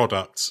is the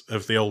product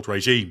of the old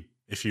regime,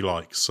 if you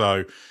like.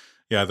 So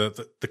yeah,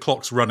 the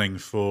clock's running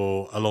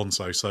for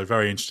Alonso. So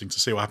very interesting to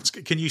see what happens.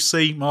 Can you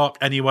see, Mark,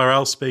 anywhere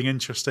else being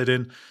interested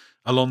in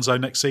Alonso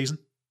next season?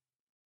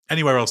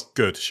 Anywhere else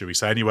good, should we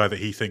say? Anywhere that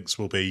he thinks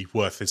will be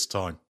worth his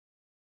time?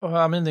 Well,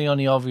 I mean, the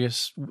only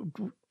obvious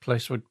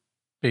place would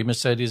be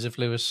Mercedes if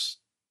Lewis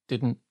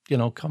didn't,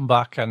 come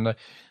back and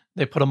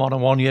they put him on a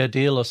 1-year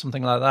deal or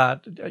something like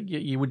that.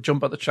 You would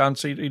jump at the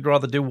chance. He'd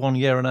rather do 1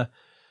 year in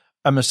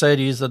a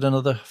Mercedes than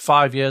another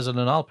 5 years in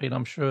an Alpine,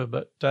 I'm sure.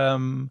 But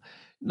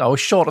no,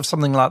 short of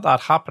something like that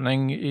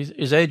happening,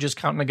 his age is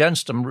counting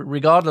against him.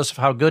 Regardless of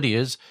how good he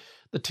is,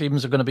 the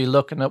teams are going to be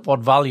looking at what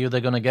value they're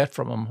going to get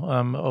from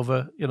him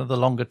over the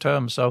longer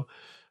term. So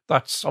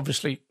that's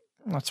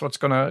what's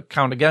going to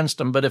count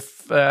against him. But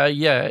if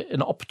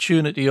an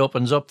opportunity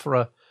opens up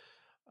for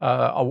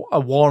a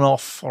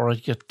one-off or a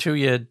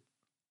 2-year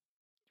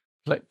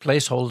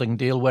placeholding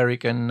deal where he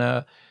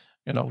can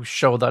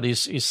show that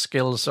his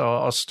skills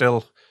are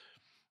still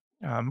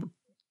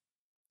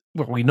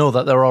we know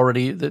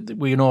that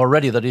we know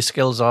already that his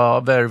skills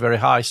are very, very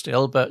high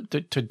still, but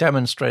to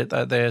demonstrate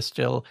that they're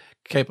still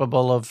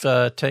capable of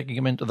taking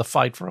him into the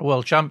fight for a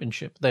world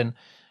championship, then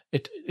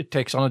it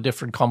takes on a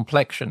different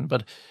complexion.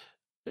 But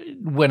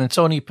when it's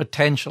only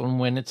potential and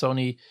when it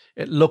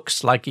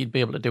looks like he'd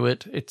be able to do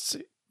it,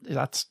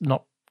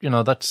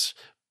 that's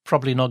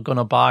probably not going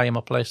to buy him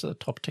a place at the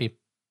top team.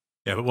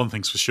 Yeah, but one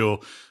thing's for sure,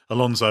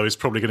 Alonso is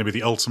probably going to be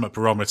the ultimate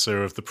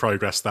barometer of the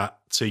progress that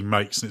team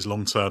makes and its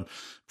long-term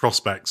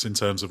prospects in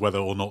terms of whether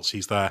or not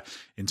he's there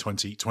in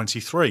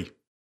 2023.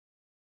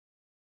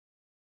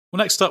 Well,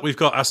 next up, we've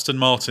got Aston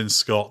Martin,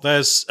 Scott.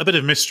 There's a bit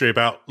of mystery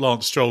about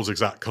Lance Stroll's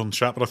exact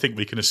contract, but I think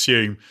we can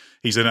assume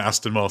he's in at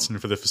Aston Martin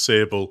for the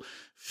foreseeable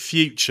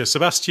future.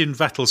 Sebastian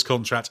Vettel's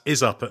contract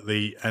is up at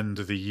the end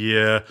of the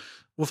year.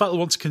 Will Vettel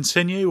want to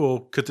continue,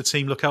 or could the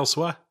team look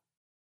elsewhere?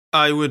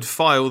 I would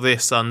file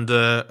this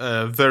under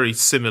a very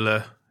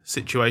similar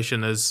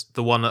situation as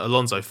the one that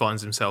Alonso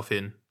finds himself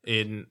in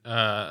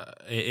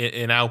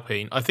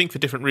Alpine. I think for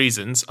different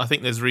reasons. I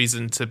think there's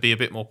reason to be a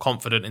bit more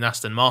confident in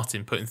Aston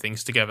Martin putting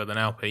things together than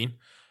Alpine.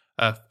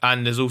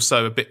 And there's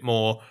also a bit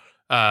more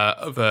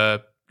of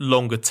a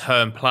longer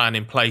term plan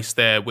in place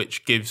there,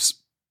 which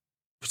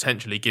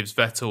potentially gives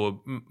Vettel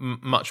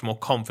much more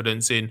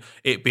confidence in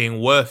it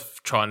being worth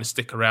trying to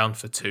stick around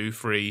for 2,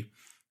 3,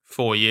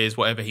 4 years,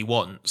 whatever he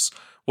wants.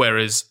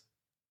 Whereas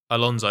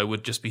Alonso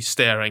would just be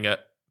staring at,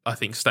 I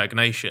think,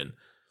 stagnation.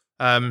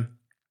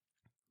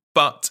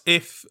 But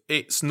if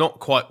it's not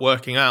quite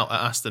working out at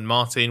Aston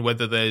Martin,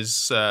 whether there's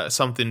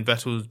something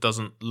Vettel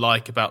doesn't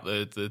like about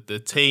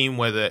the team,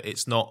 whether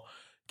it's not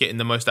getting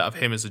the most out of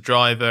him as a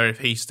driver, if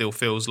he still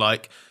feels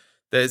like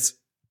there's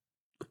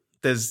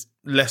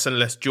less and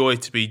less joy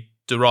to be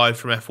derived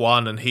from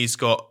F1, and he's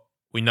got,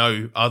 we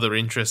know, other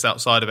interests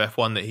outside of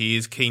F1 that he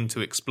is keen to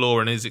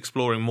explore and is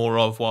exploring more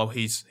of while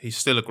he's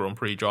still a Grand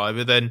Prix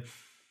driver, then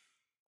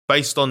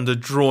based on the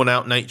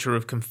drawn-out nature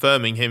of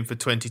confirming him for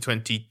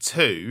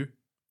 2022,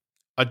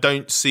 I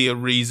don't see a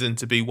reason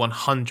to be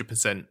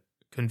 100%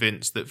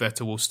 convinced that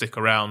Vettel will stick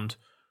around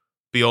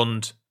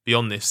beyond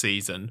this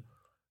season.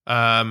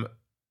 But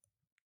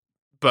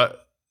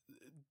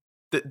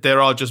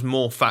there are just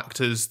more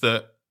factors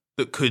that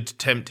could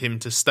tempt him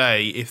to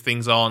stay if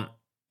things aren't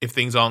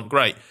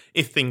great.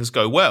 If things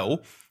go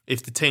well,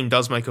 if the team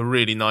does make a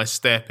really nice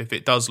step, if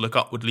it does look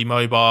upwardly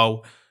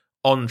mobile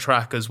on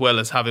track as well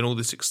as having all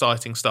this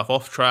exciting stuff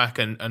off track,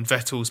 and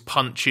Vettel's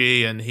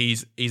punchy and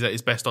he's at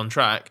his best on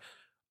track,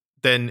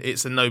 then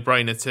it's a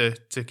no-brainer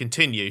to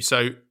continue.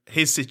 So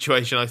his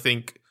situation, I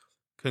think,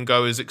 can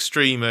go as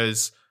extreme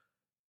as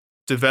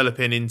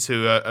developing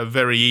into a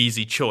very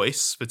easy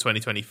choice for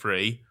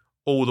 2023,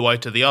 all the way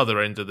to the other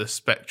end of the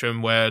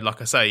spectrum where,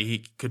 like I say,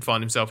 he could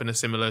find himself in a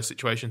similar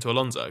situation to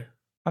Alonso.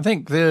 I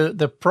think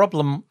the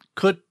problem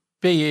could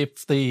be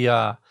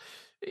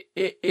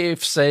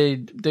if say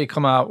they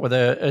come out with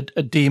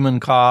a demon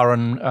car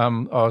and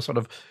or sort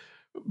of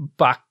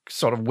back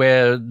sort of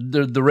where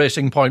the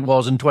racing point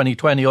was in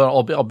 2020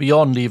 or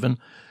beyond even,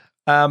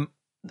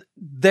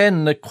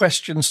 then the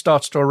question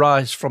starts to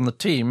arise from the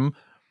team: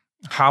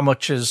 how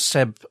much is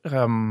Seb,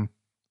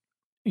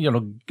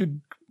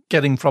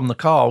 getting from the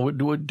car?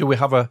 Do we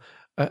have a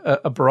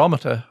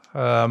barometer?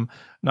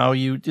 Now,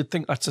 you'd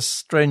think that's a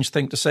strange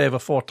thing to say of a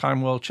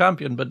 4-time world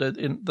champion, but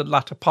in the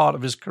latter part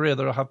of his career,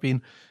 there have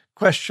been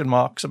question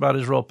marks about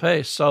his raw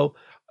pace. So,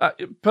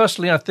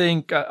 personally, I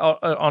think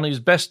on his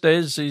best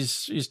days,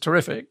 he's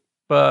terrific,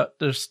 but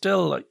there was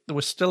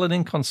still an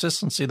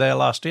inconsistency there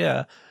last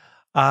year.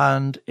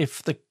 And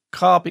if the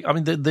car,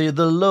 they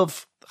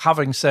love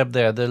having Seb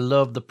there. They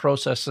love the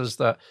processes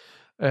that.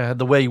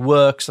 The way he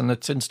works, and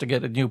it's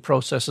instigated new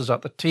processes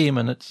at the team,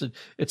 and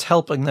it's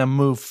helping them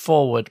move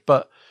forward.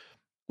 But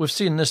we've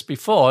seen this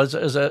before: as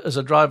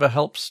a driver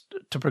helps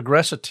to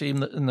progress a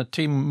team, and the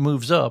team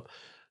moves up,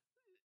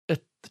 the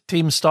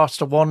team starts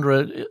to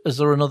wonder: is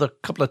there another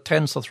couple of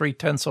tenths or 3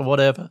 tenths or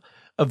whatever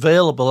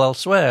available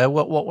elsewhere?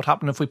 What would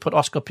happen if we put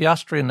Oscar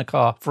Piastri in the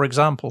car, for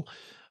example?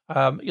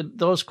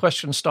 Those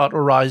questions start to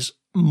arise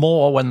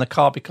more when the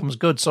car becomes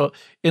good. So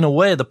in a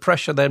way, the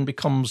pressure then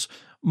becomes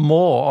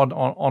more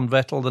on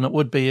Vettel than it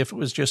would be if it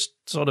was just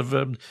sort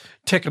of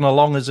ticking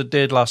along as it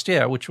did last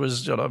year, which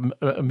was sort of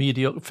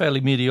a fairly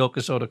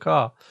mediocre sort of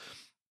car.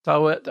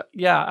 So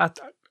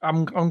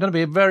I'm going to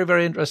be very,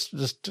 very interested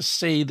to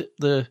see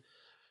the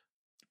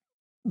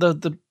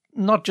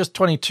not just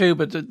 22,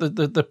 but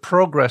the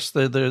progress,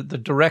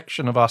 the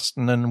direction of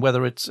Aston, and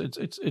whether it's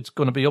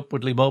going to be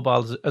upwardly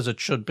mobile as it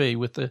should be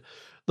with the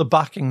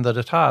backing that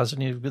it has.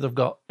 And they've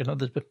got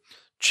the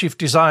chief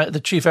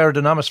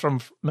aerodynamist from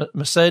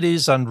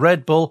Mercedes and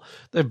Red Bull.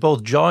 They've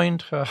both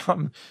joined.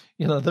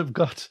 They've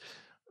got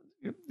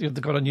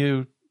a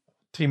new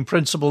team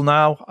principal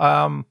now.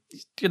 I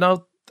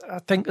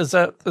think there's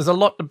a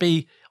lot to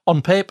be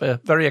on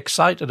paper very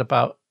excited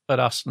about at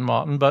Aston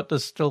Martin, but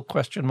there's still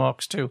question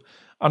marks too.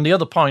 And the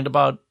other point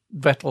about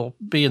Vettel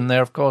being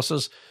there, of course,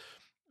 is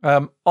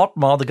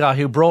Otmar, the guy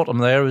who brought him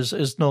there,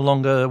 is no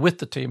longer with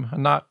the team,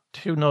 and that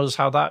who knows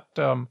how that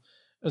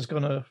is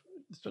going to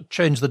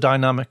change the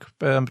dynamic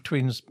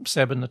between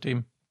Seb and the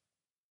team.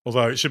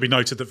 Although it should be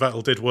noted that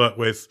Vettel did work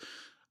with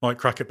Mike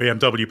Crack at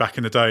BMW back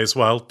in the day as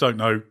well. Don't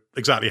know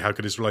exactly how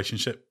good his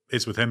relationship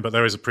is with him, but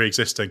there is a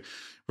pre-existing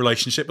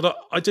relationship. But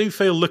I do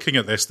feel, looking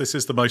at this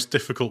is the most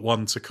difficult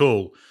one to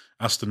call,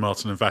 Aston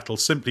Martin and Vettel,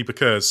 simply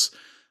because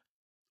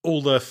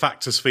all the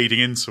factors feeding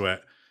into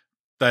it,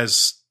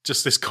 there's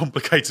just this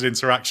complicated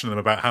interaction with them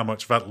about how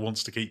much Vettel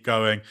wants to keep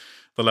going,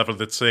 the level of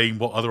the team,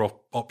 what other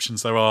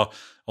options there are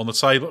on the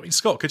table. I mean,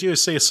 Scott, could you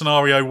see a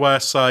scenario where,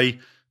 say,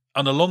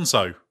 an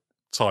Alonso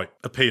type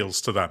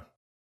appeals to them?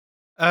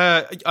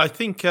 I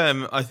think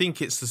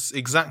it's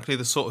exactly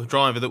the sort of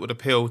driver that would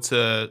appeal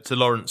to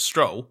Lawrence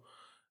Stroll.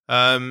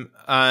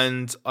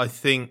 And I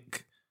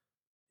think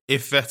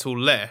if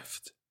Vettel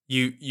left,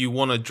 you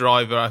want a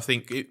driver. I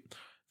think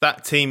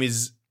that team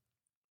is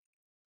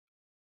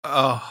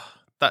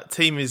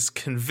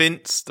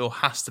convinced, or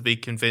has to be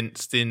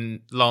convinced,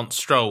 in Lance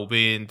Stroll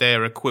being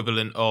their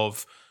equivalent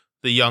of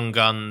the young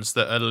guns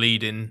that are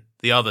leading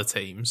the other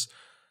teams.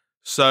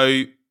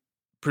 So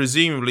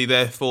presumably,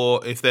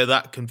 therefore, if they're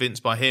that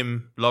convinced by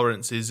him,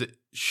 Lawrence is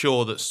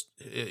sure that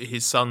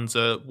his son's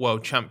a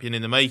world champion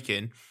in the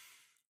making.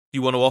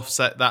 You want to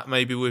offset that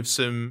maybe with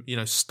some,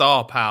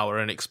 star power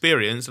and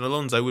experience, and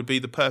Alonso would be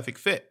the perfect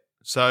fit.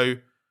 So,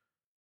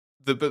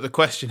 but the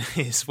question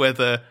is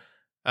whether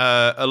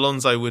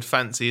Alonso would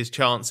fancy his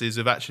chances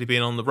of actually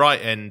being on the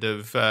right end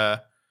of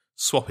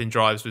swapping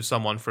drives with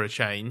someone for a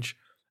change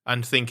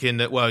and thinking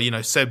that, well,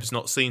 Seb's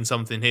not seen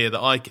something here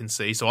that I can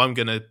see, so I'm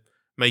going to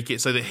make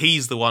it so that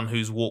he's the one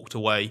who's walked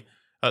away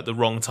at the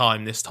wrong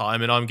time this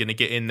time, and I'm going to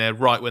get in there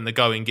right when the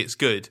going gets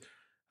good.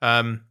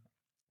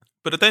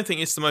 But I don't think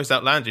it's the most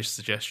outlandish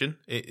suggestion.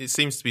 It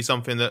seems to be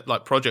something that,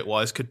 like,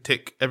 project-wise, could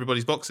tick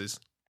everybody's boxes.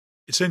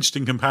 It's an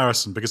interesting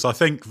comparison because I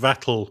think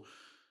Vettel,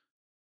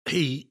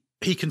 he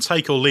can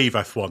take or leave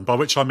F1, by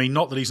which I mean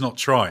not that he's not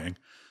trying,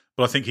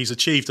 but I think he's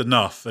achieved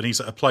enough and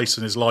he's at a place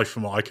in his life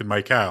from what I can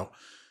make out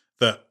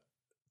that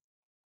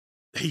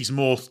he's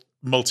more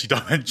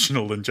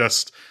multidimensional than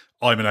just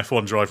I'm an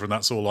F1 driver and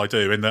that's all I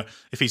do. In that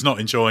if he's not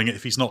enjoying it,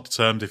 if he's not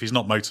determined, if he's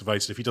not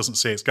motivated, if he doesn't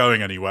see it's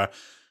going anywhere,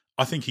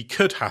 I think he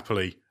could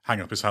happily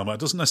hang up his helmet. It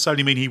doesn't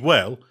necessarily mean he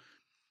will,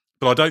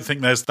 but I don't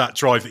think there's that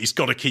drive that he's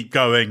got to keep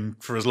going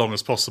for as long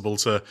as possible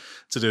to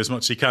do as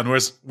much as he can.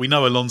 Whereas we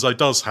know Alonso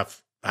does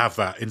have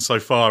that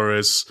insofar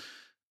as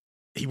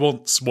he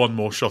wants one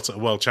more shot at a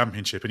world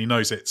championship and he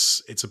knows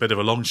it's a bit of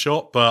a long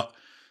shot, but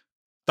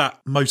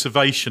that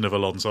motivation of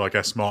Alonso, I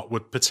guess, Mark,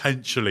 would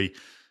potentially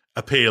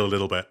appeal a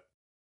little bit.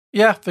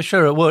 Yeah, for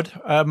sure it would.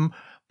 But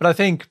I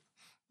think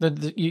that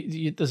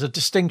there's a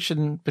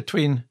distinction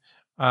between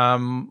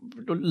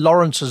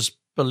Lawrence's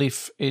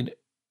belief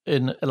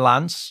in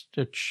Lance,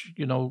 which,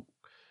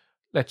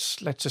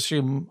 let's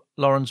assume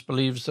Lawrence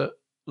believes that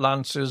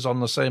Lance is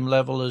on the same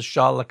level as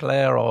Charles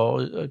Leclerc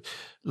or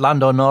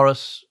Lando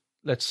Norris,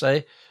 let's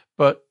say,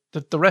 but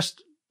the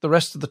rest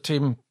of the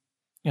team,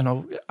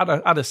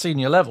 at a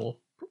senior level,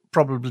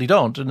 probably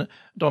don't. And I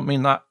don't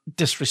mean that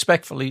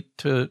disrespectfully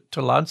to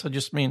Lance. I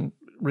just mean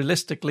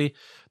realistically,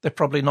 they're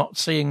probably not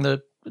seeing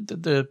the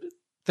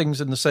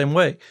things in the same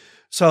way.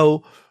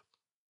 So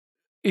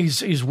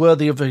he's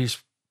worthy of his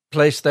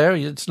place there.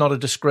 It's not a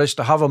disgrace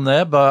to have him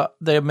there, but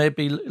they may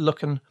be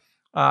looking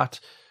at,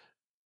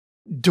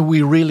 do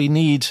we really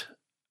need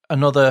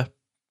another,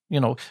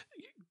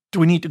 do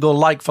we need to go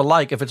like for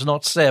like? If it's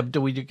not Seb,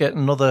 do we get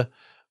another,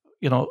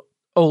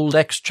 old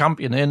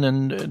ex-champion in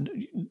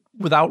and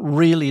without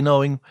really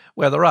knowing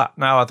where they're at?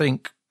 Now, I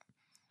think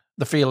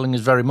the feeling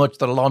is very much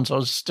that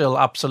Alonso's still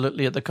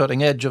absolutely at the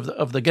cutting edge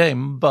of the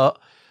game, but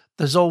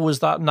there's always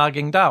that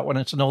nagging doubt when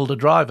it's an older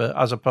driver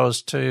as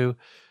opposed to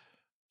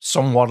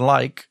someone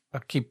like, I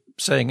keep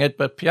saying it,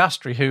 but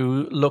Piastri,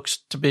 who looks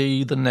to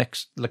be the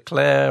next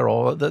Leclerc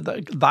or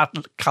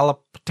that caliber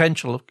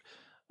potential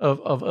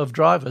of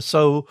driver.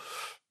 So,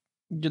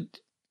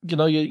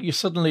 you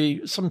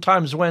suddenly,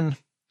 sometimes when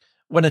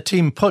a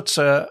team puts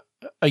a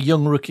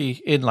young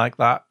rookie in like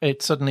that,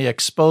 it suddenly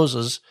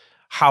exposes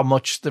how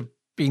much they've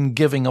been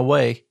giving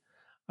away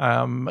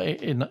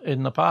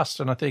in the past.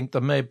 And I think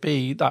there may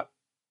be that,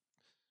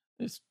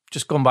 it's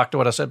just going back to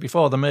what I said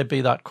before, there may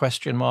be that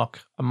question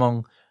mark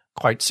among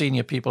quite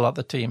senior people at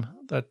the team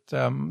that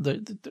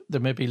they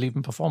may be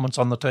leaving performance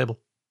on the table.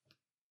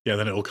 Yeah,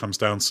 then it all comes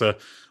down to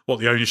what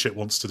the ownership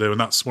wants to do, and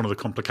that's one of the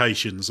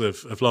complications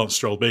of Lance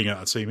Stroll being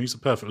at a team. He's a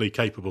perfectly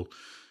capable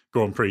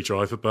Grand Prix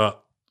driver,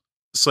 but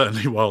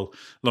certainly while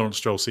Lawrence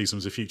Stroll sees him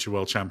as a future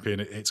world champion,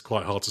 it's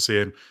quite hard to see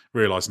him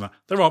realising that.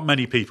 There aren't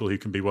many people who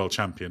can be world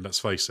champion, let's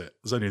face it.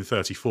 There's only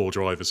 34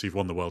 drivers who've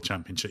won the world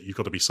championship. You've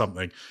got to be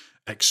something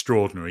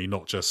extraordinary,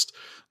 not just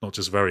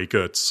very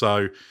good.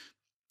 So,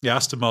 yeah,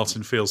 Aston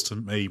Martin feels to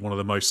me one of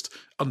the most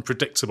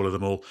unpredictable of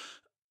them all.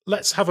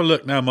 Let's have a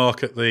look now,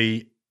 Mark, at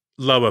the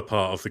lower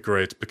part of the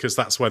grid, because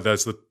that's where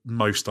there's the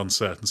most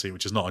uncertainty,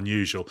 which is not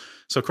unusual.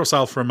 So across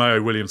Alfa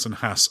Romeo, Williams and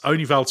Haas,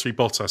 only Valtteri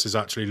Bottas is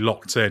actually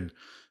locked in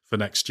for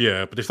next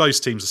year. But if those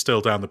teams are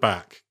still down the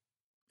back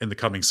in the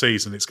coming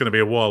season, it's going to be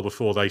a while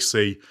before they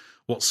see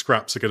what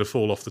scraps are going to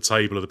fall off the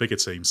table of the bigger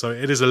teams. So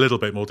it is a little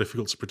bit more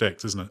difficult to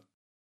predict, isn't it?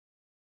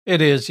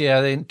 It is,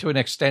 yeah. To an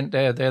extent,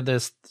 they're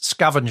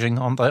scavenging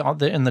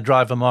in the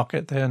driver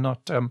market. They're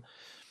not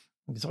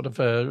sort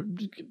of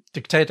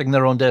dictating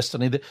their own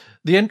destiny.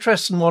 The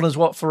interesting one is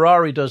what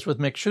Ferrari does with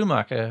Mick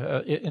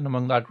Schumacher in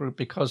among that group,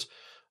 because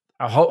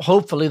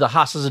hopefully the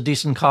Haas is a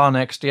decent car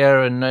next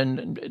year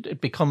and it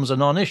becomes a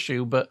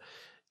non-issue. But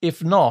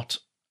if not,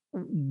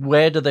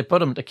 where do they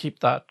put him to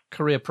keep that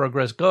career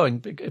progress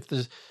going? If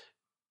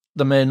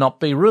there may not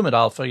be room at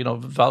Alpha.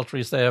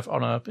 Valtteri's there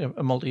on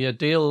a multi-year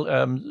deal.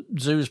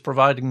 Zhu's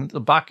providing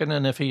the backing,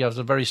 and if he has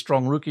a very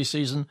strong rookie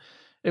season,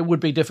 it would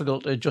be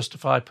difficult to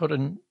justify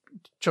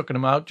chucking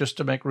him out just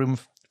to make room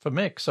for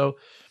Mick. So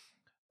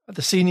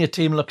the senior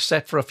team looks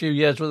set for a few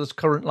years with his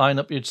current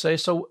lineup, you'd say.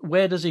 So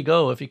where does he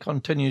go if he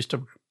continues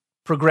to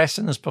progress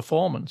in his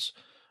performance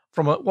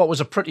from what was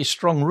a pretty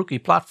strong rookie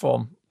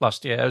platform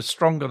last year? It was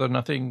stronger than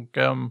I think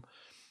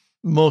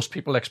most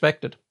people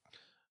expected.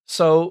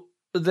 So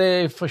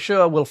they for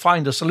sure will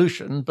find a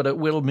solution, but it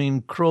will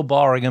mean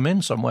crowbarring him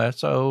in somewhere.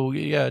 So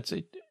yeah,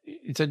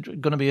 it's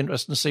going to be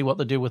interesting to see what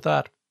they do with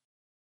that.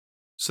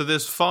 So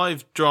there's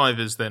 5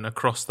 drivers then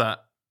across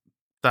that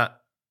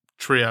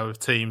trio of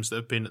teams that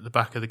have been at the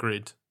back of the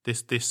grid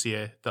this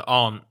year that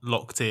aren't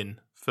locked in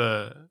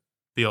for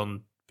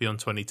beyond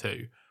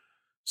 22.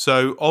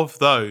 So of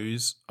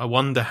those, I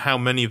wonder how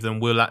many of them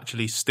will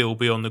actually still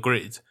be on the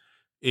grid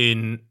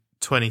in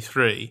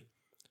 23.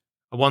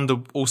 I wonder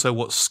also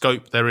what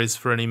scope there is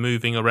for any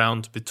moving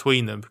around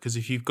between them, because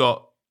if you've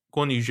got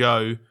Guan Yu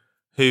Zhou,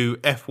 who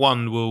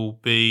F1 will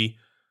be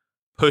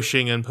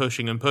pushing and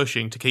pushing and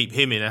pushing to keep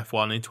him in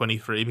F1 in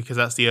 23, because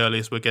that's the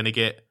earliest we're going to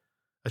get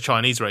a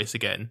Chinese race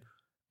again,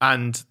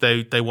 and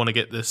they want to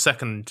get the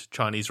second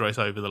Chinese race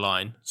over the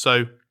line.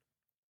 So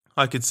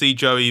I could see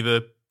Zhou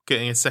either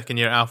getting a second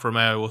year at Alfa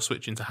Romeo or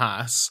switching to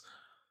Haas.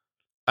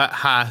 At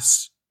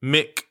Haas,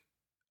 Mick,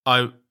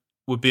 I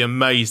would be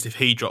amazed if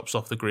he drops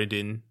off the grid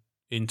in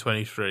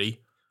 23.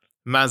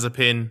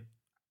 Mazepin,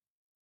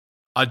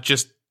 I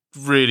just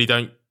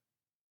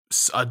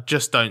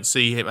don't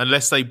see him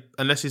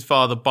unless his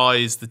father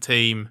buys the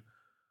team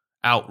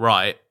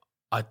outright.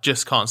 I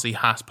just can't see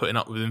Haas putting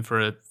up with him for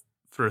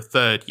a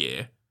third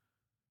year.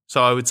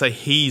 So I would say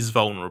he's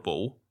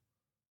vulnerable.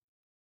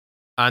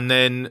 And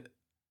then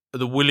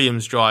the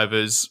Williams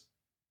drivers,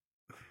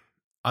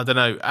 I don't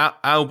know.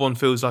 Albon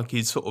feels like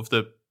he's sort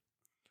of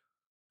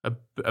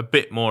a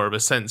bit more of a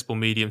sensible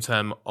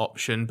medium-term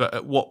option. But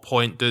at what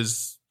point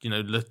does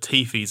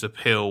Latifi's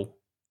appeal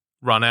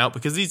run out?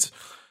 Because he's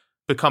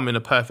becoming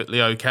a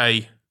perfectly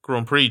okay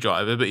Grand Prix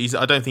driver, but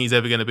I don't think he's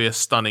ever going to be a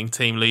stunning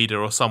team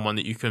leader or someone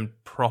that you can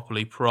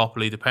properly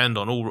depend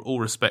on. All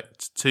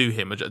respect to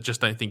him, I just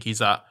don't think he's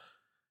that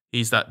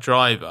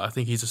driver. I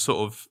think he's a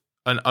sort of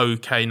an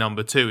okay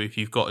number 2 if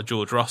you've got a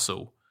George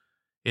Russell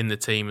in the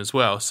team as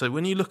well. So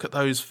when you look at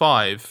those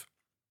 5,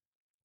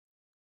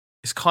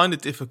 it's kind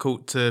of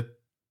difficult to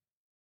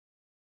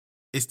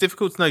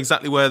know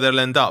exactly where they'll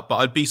end up, but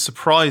I'd be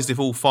surprised if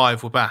all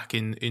 5 were back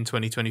in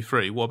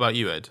 2023. What about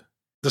you, Ed?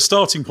 The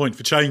starting point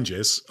for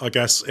changes, I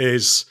guess,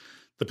 is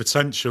the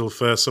potential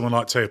for someone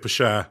like Théo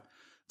Pourchaire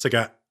to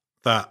get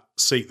that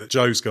seat that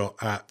Zhou's got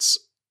at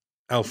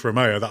Alfa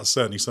Romeo. That's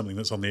certainly something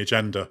that's on the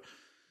agenda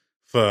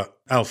for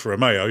Alfa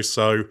Romeo.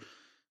 So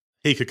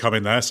he could come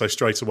in there. So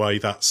straight away,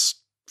 that's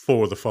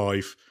 4 of the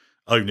 5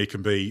 only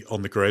can be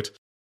on the grid.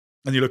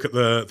 And you look at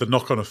the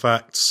knock-on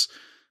effects,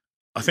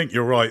 I think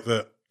you're right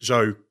that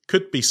Zhou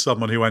could be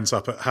someone who ends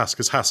up at Haas,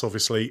 because Haas,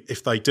 obviously,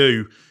 if they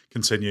do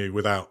continue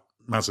without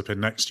Mazepin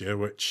next year,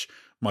 which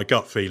my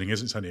gut feeling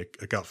is, it's only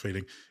a gut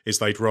feeling, is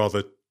they'd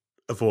rather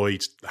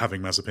avoid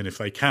having Mazepin if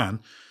they can.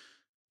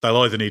 They'll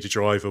either need a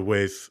driver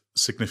with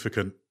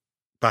significant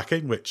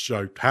backing, which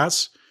Zhou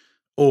has,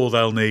 or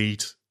they'll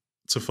need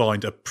to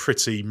find a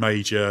pretty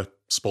major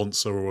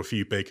sponsor or a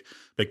few big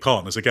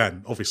partners.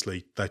 Again,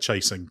 obviously, they're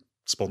chasing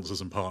sponsors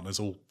and partners,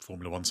 all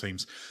Formula One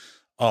teams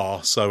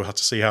are, so we'll have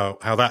to see how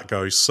that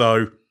goes.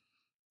 So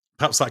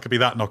perhaps that could be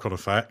that knock-on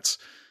effect.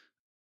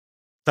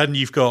 Then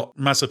you've got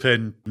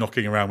Mazepin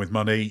knocking around with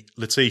money,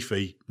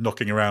 Latifi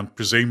knocking around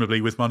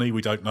presumably with money.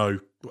 We don't know.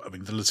 I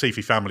mean, the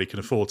Latifi family can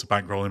afford to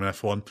bankroll him in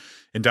F1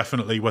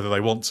 indefinitely. Whether they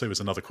want to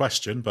is another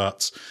question,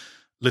 but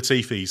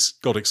Latifi's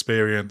got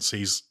experience.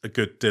 He's a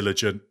good,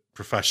 diligent,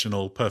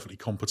 professional, perfectly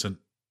competent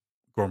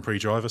Grand Prix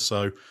driver,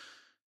 so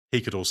he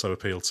could also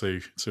appeal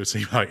to a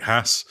team like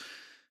Haas.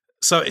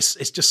 So it's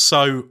just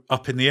so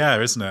up in the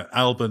air, isn't it?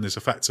 Albon is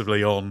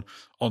effectively on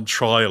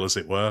trial, as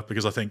it were,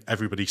 because I think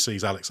everybody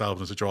sees Alex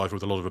Albon as a driver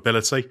with a lot of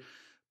ability.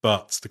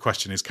 But the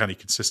question is, can he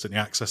consistently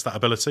access that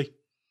ability?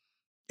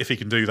 If he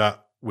can do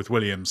that with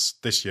Williams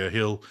this year,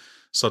 he'll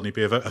suddenly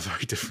be a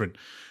very different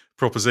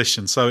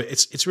proposition. So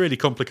it's really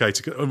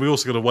complicated. And we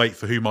also got to wait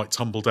for who might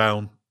tumble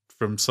down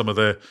from some of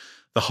the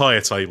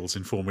higher tables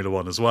in Formula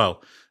One as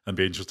well, and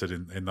be interested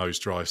in those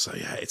drives. So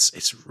yeah,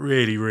 it's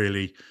really,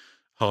 really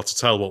hard to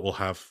tell what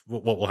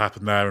will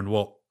happen there, and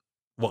what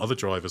other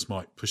drivers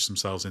might push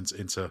themselves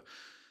into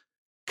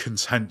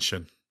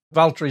contention.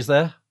 Valtteri's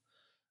there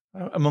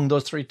among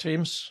those 3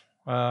 teams.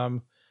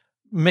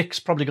 Mick's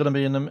probably going to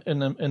be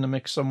in the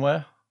mix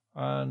somewhere,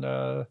 and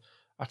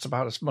that's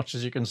about as much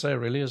as you can say,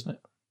 really, isn't it?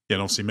 Yeah,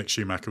 and obviously Mick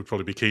Schumacher would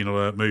probably be keen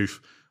on a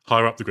move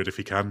higher up the grid if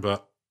he can,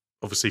 but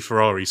obviously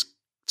Ferrari's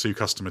 2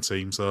 customer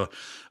teams are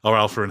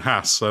Alfa and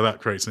Haas, so that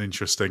creates an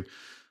interesting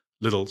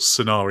little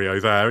scenario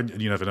there,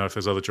 and you never know if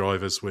there's other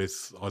drivers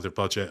with either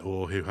budget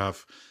or who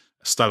have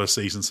a stellar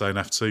season, say in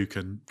F2,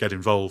 can get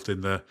involved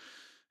in the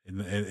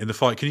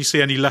fight. Can you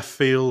see any left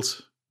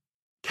field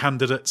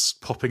candidates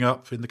popping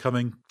up in the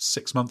coming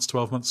 6 months,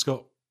 12 months,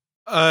 Scott?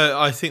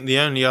 I think the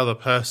only other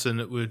person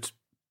that would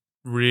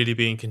really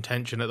be in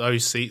contention at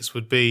those seats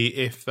would be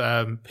if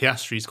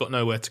Piastri's got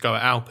nowhere to go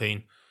at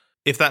Alpine.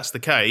 If that's the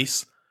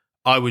case,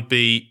 I would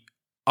be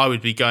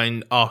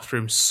going after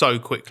him so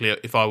quickly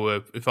if I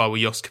were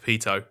Jos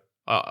Capito.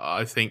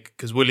 I think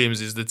because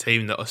Williams is the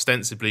team that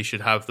ostensibly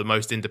should have the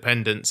most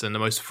independence and the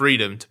most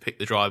freedom to pick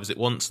the drivers it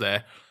wants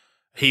there.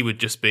 He'd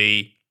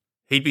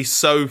be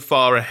so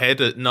far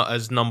ahead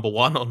as number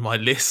 1 on my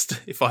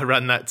list if I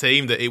ran that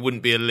team that it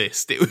wouldn't be a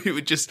list. It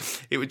would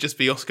just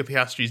be Oscar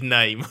Piastri's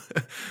name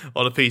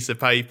on a piece of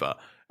paper.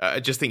 I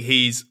just think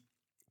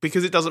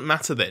because it doesn't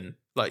matter then.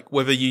 Like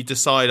whether you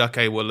decide,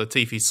 okay, well,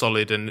 Latifi's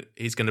solid and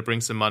he's going to bring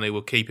some money,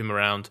 we'll keep him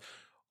around.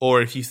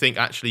 Or if you think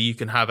actually you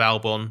can have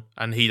Albon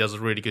and he does a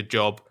really good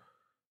job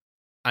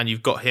and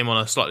you've got him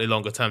on a slightly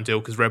longer term deal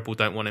because Red Bull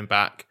don't want him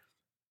back.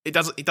 It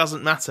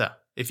doesn't matter.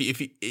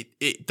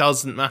 It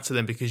doesn't matter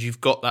then, because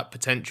you've got that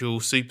potential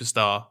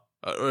superstar,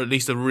 or at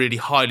least a really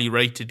highly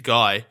rated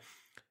guy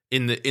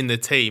in the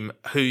team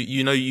who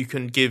you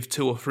can give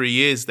 2 or 3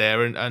 years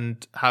there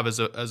and have as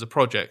a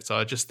project. So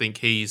I just think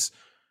he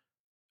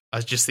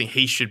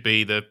should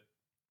be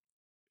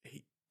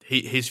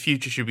his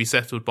future should be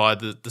settled by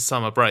the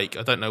summer break.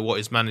 I don't know what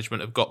his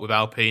management have got with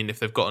Alpine, if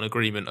they've got an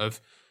agreement of,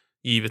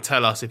 you either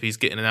tell us if he's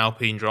getting an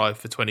Alpine drive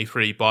for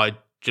 23 by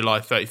July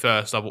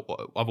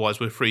 31st, otherwise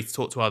we're free to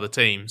talk to other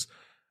teams.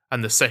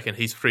 And the second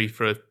he's free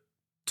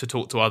to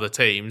talk to other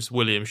teams,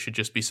 Williams should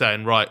just be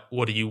saying, right,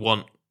 what do you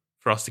want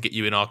for us to get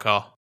you in our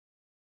car?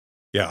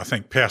 Yeah, I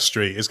think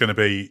Piastri is going to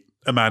be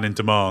a man in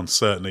demand,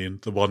 certainly,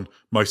 and the one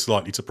most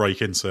likely to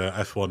break into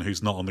F1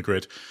 who's not on the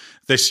grid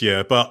this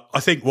year. But I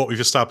think what we've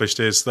established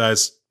is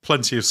there's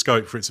plenty of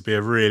scope for it to be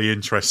a really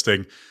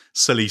interesting,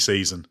 silly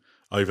season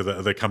over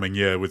the coming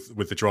year,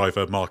 with the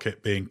driver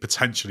market being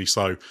potentially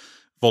so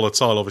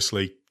volatile.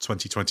 Obviously,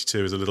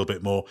 2022 is a little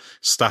bit more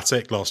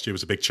static. Last year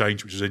was a big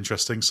change, which is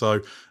interesting.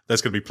 So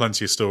there's going to be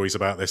plenty of stories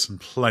about this and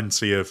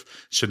plenty of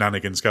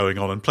shenanigans going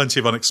on and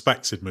plenty of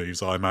unexpected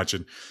moves, I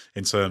imagine,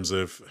 in terms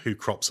of who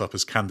crops up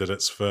as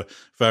candidates for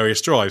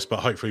various drives.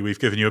 But hopefully we've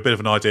given you a bit of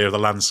an idea of the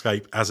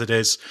landscape as it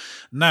is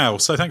now.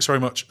 So thanks very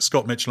much,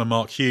 Scott Mitchell and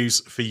Mark Hughes,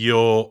 for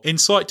your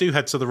insight. Do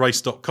head to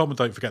therace.com and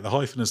don't forget the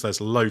hyphen, as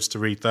there's loads to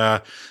read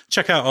there.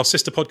 Check out our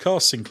sister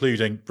podcasts,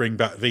 including Bring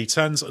Back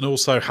V10s, and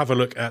also have a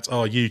look at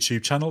our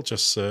YouTube channel.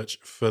 Just search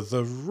for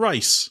The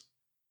Race.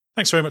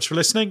 Thanks very much for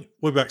listening.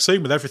 We'll be back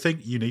soon with everything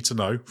you need to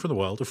know from the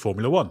world of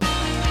Formula One.